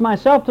release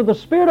myself to the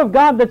Spirit of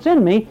God that's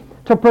in me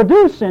to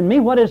produce in me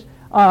what is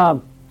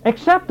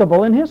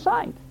acceptable in His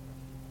sight.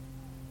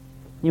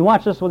 You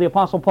watch this with the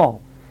Apostle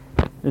Paul.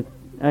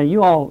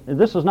 You all,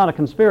 this is not a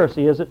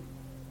conspiracy, is it?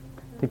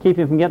 To keep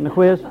you from getting the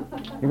quiz?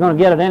 You're going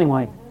to get it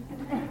anyway.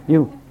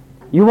 You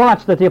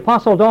watch that the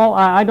Apostle Paul,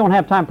 I don't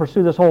have time to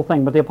pursue this whole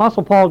thing, but the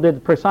Apostle Paul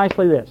did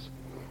precisely this.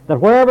 That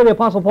wherever the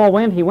Apostle Paul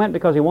went, he went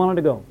because he wanted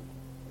to go.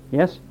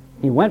 Yes?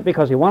 He went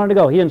because he wanted to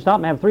go. He didn't stop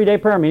and have a 3-day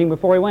prayer meeting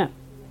before he went.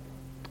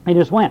 He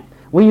just went.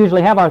 We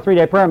usually have our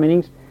 3-day prayer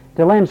meetings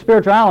to lend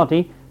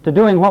spirituality to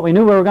doing what we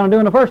knew we were going to do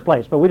in the first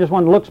place, but we just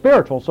wanted to look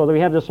spiritual, so that we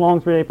had this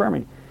long 3-day prayer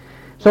meeting.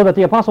 So that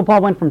the Apostle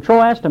Paul went from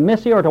Troas to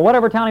Mysia or to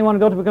whatever town he wanted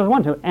to go to because he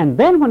wanted to. And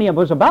then when he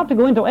was about to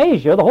go into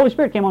Asia, the Holy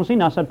Spirit came on the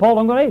scene and said, Paul,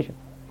 don't go to Asia.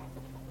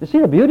 You see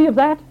the beauty of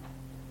that?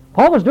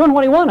 Paul was doing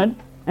what he wanted,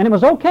 and it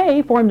was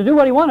okay for him to do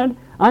what he wanted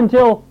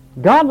until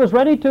God was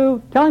ready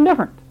to tell him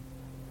different.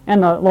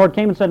 And the Lord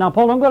came and said, now,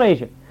 Paul, don't go to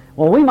Asia.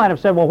 Well, we might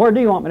have said, well, where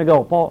do you want me to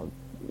go? Paul,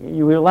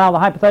 you allow the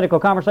hypothetical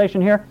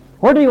conversation here.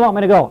 Where do you want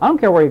me to go? I don't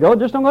care where you go,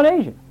 just don't go to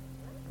Asia.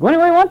 Go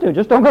anywhere you want to,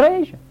 just don't go to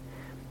Asia.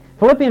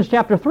 Philippians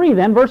chapter 3,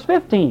 then, verse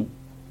 15.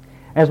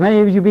 As many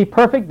of you be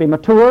perfect, be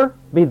mature,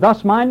 be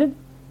thus minded.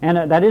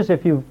 And that is,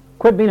 if you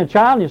quit being a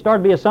child and you start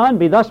to be a son,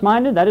 be thus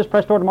minded. That is,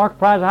 press toward the mark of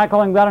prize of high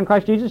calling of God in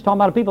Christ Jesus.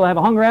 Talking about people that have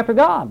a hunger after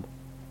God.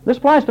 This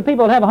applies to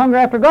people that have a hunger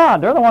after God.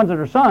 They're the ones that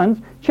are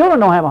sons. Children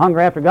don't have a hunger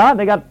after God.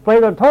 They got to play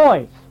with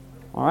toys.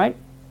 All right?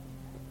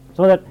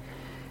 So that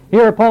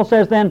here Paul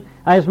says then,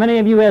 as many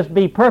of you as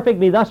be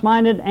perfect, be thus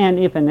minded, and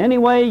if in any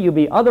way you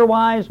be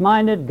otherwise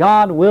minded,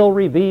 God will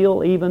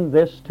reveal even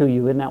this to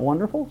you. Isn't that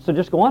wonderful? So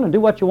just go on and do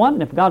what you want,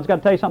 and if God's got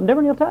to tell you something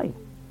different, He'll tell you.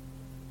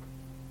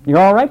 You're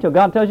all right till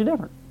God tells you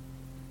different.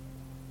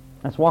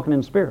 That's walking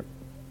in the Spirit,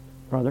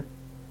 brother.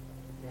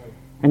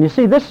 And you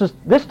see, this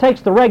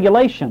takes the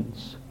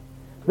regulations.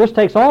 This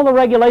takes all the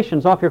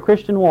regulations off your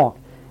Christian walk.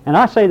 And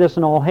I say this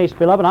in all haste,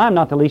 beloved, I am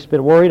not the least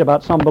bit worried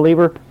about some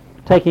believer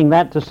taking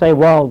that to say,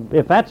 well,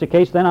 if that's the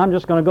case, then I'm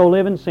just going to go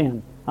live in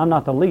sin. I'm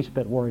not the least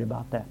bit worried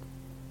about that.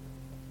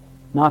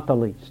 Not the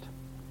least.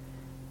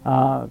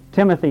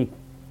 Timothy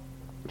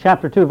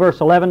chapter 2,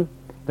 verse 11,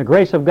 the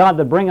grace of God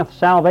that bringeth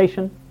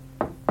salvation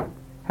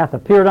hath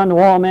appeared unto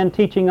all men,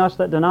 teaching us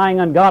that denying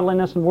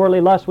ungodliness and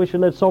worldly lust, we should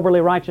live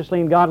soberly,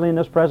 righteously, and godly in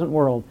this present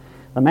world.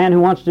 The man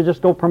who wants to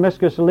just go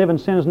promiscuously live in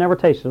sin has never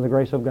tasted the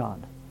grace of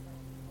God.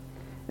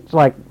 It's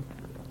like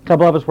a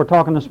couple of us were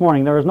talking this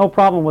morning. There is no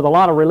problem with a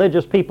lot of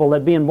religious people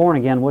that being born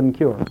again wouldn't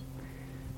cure.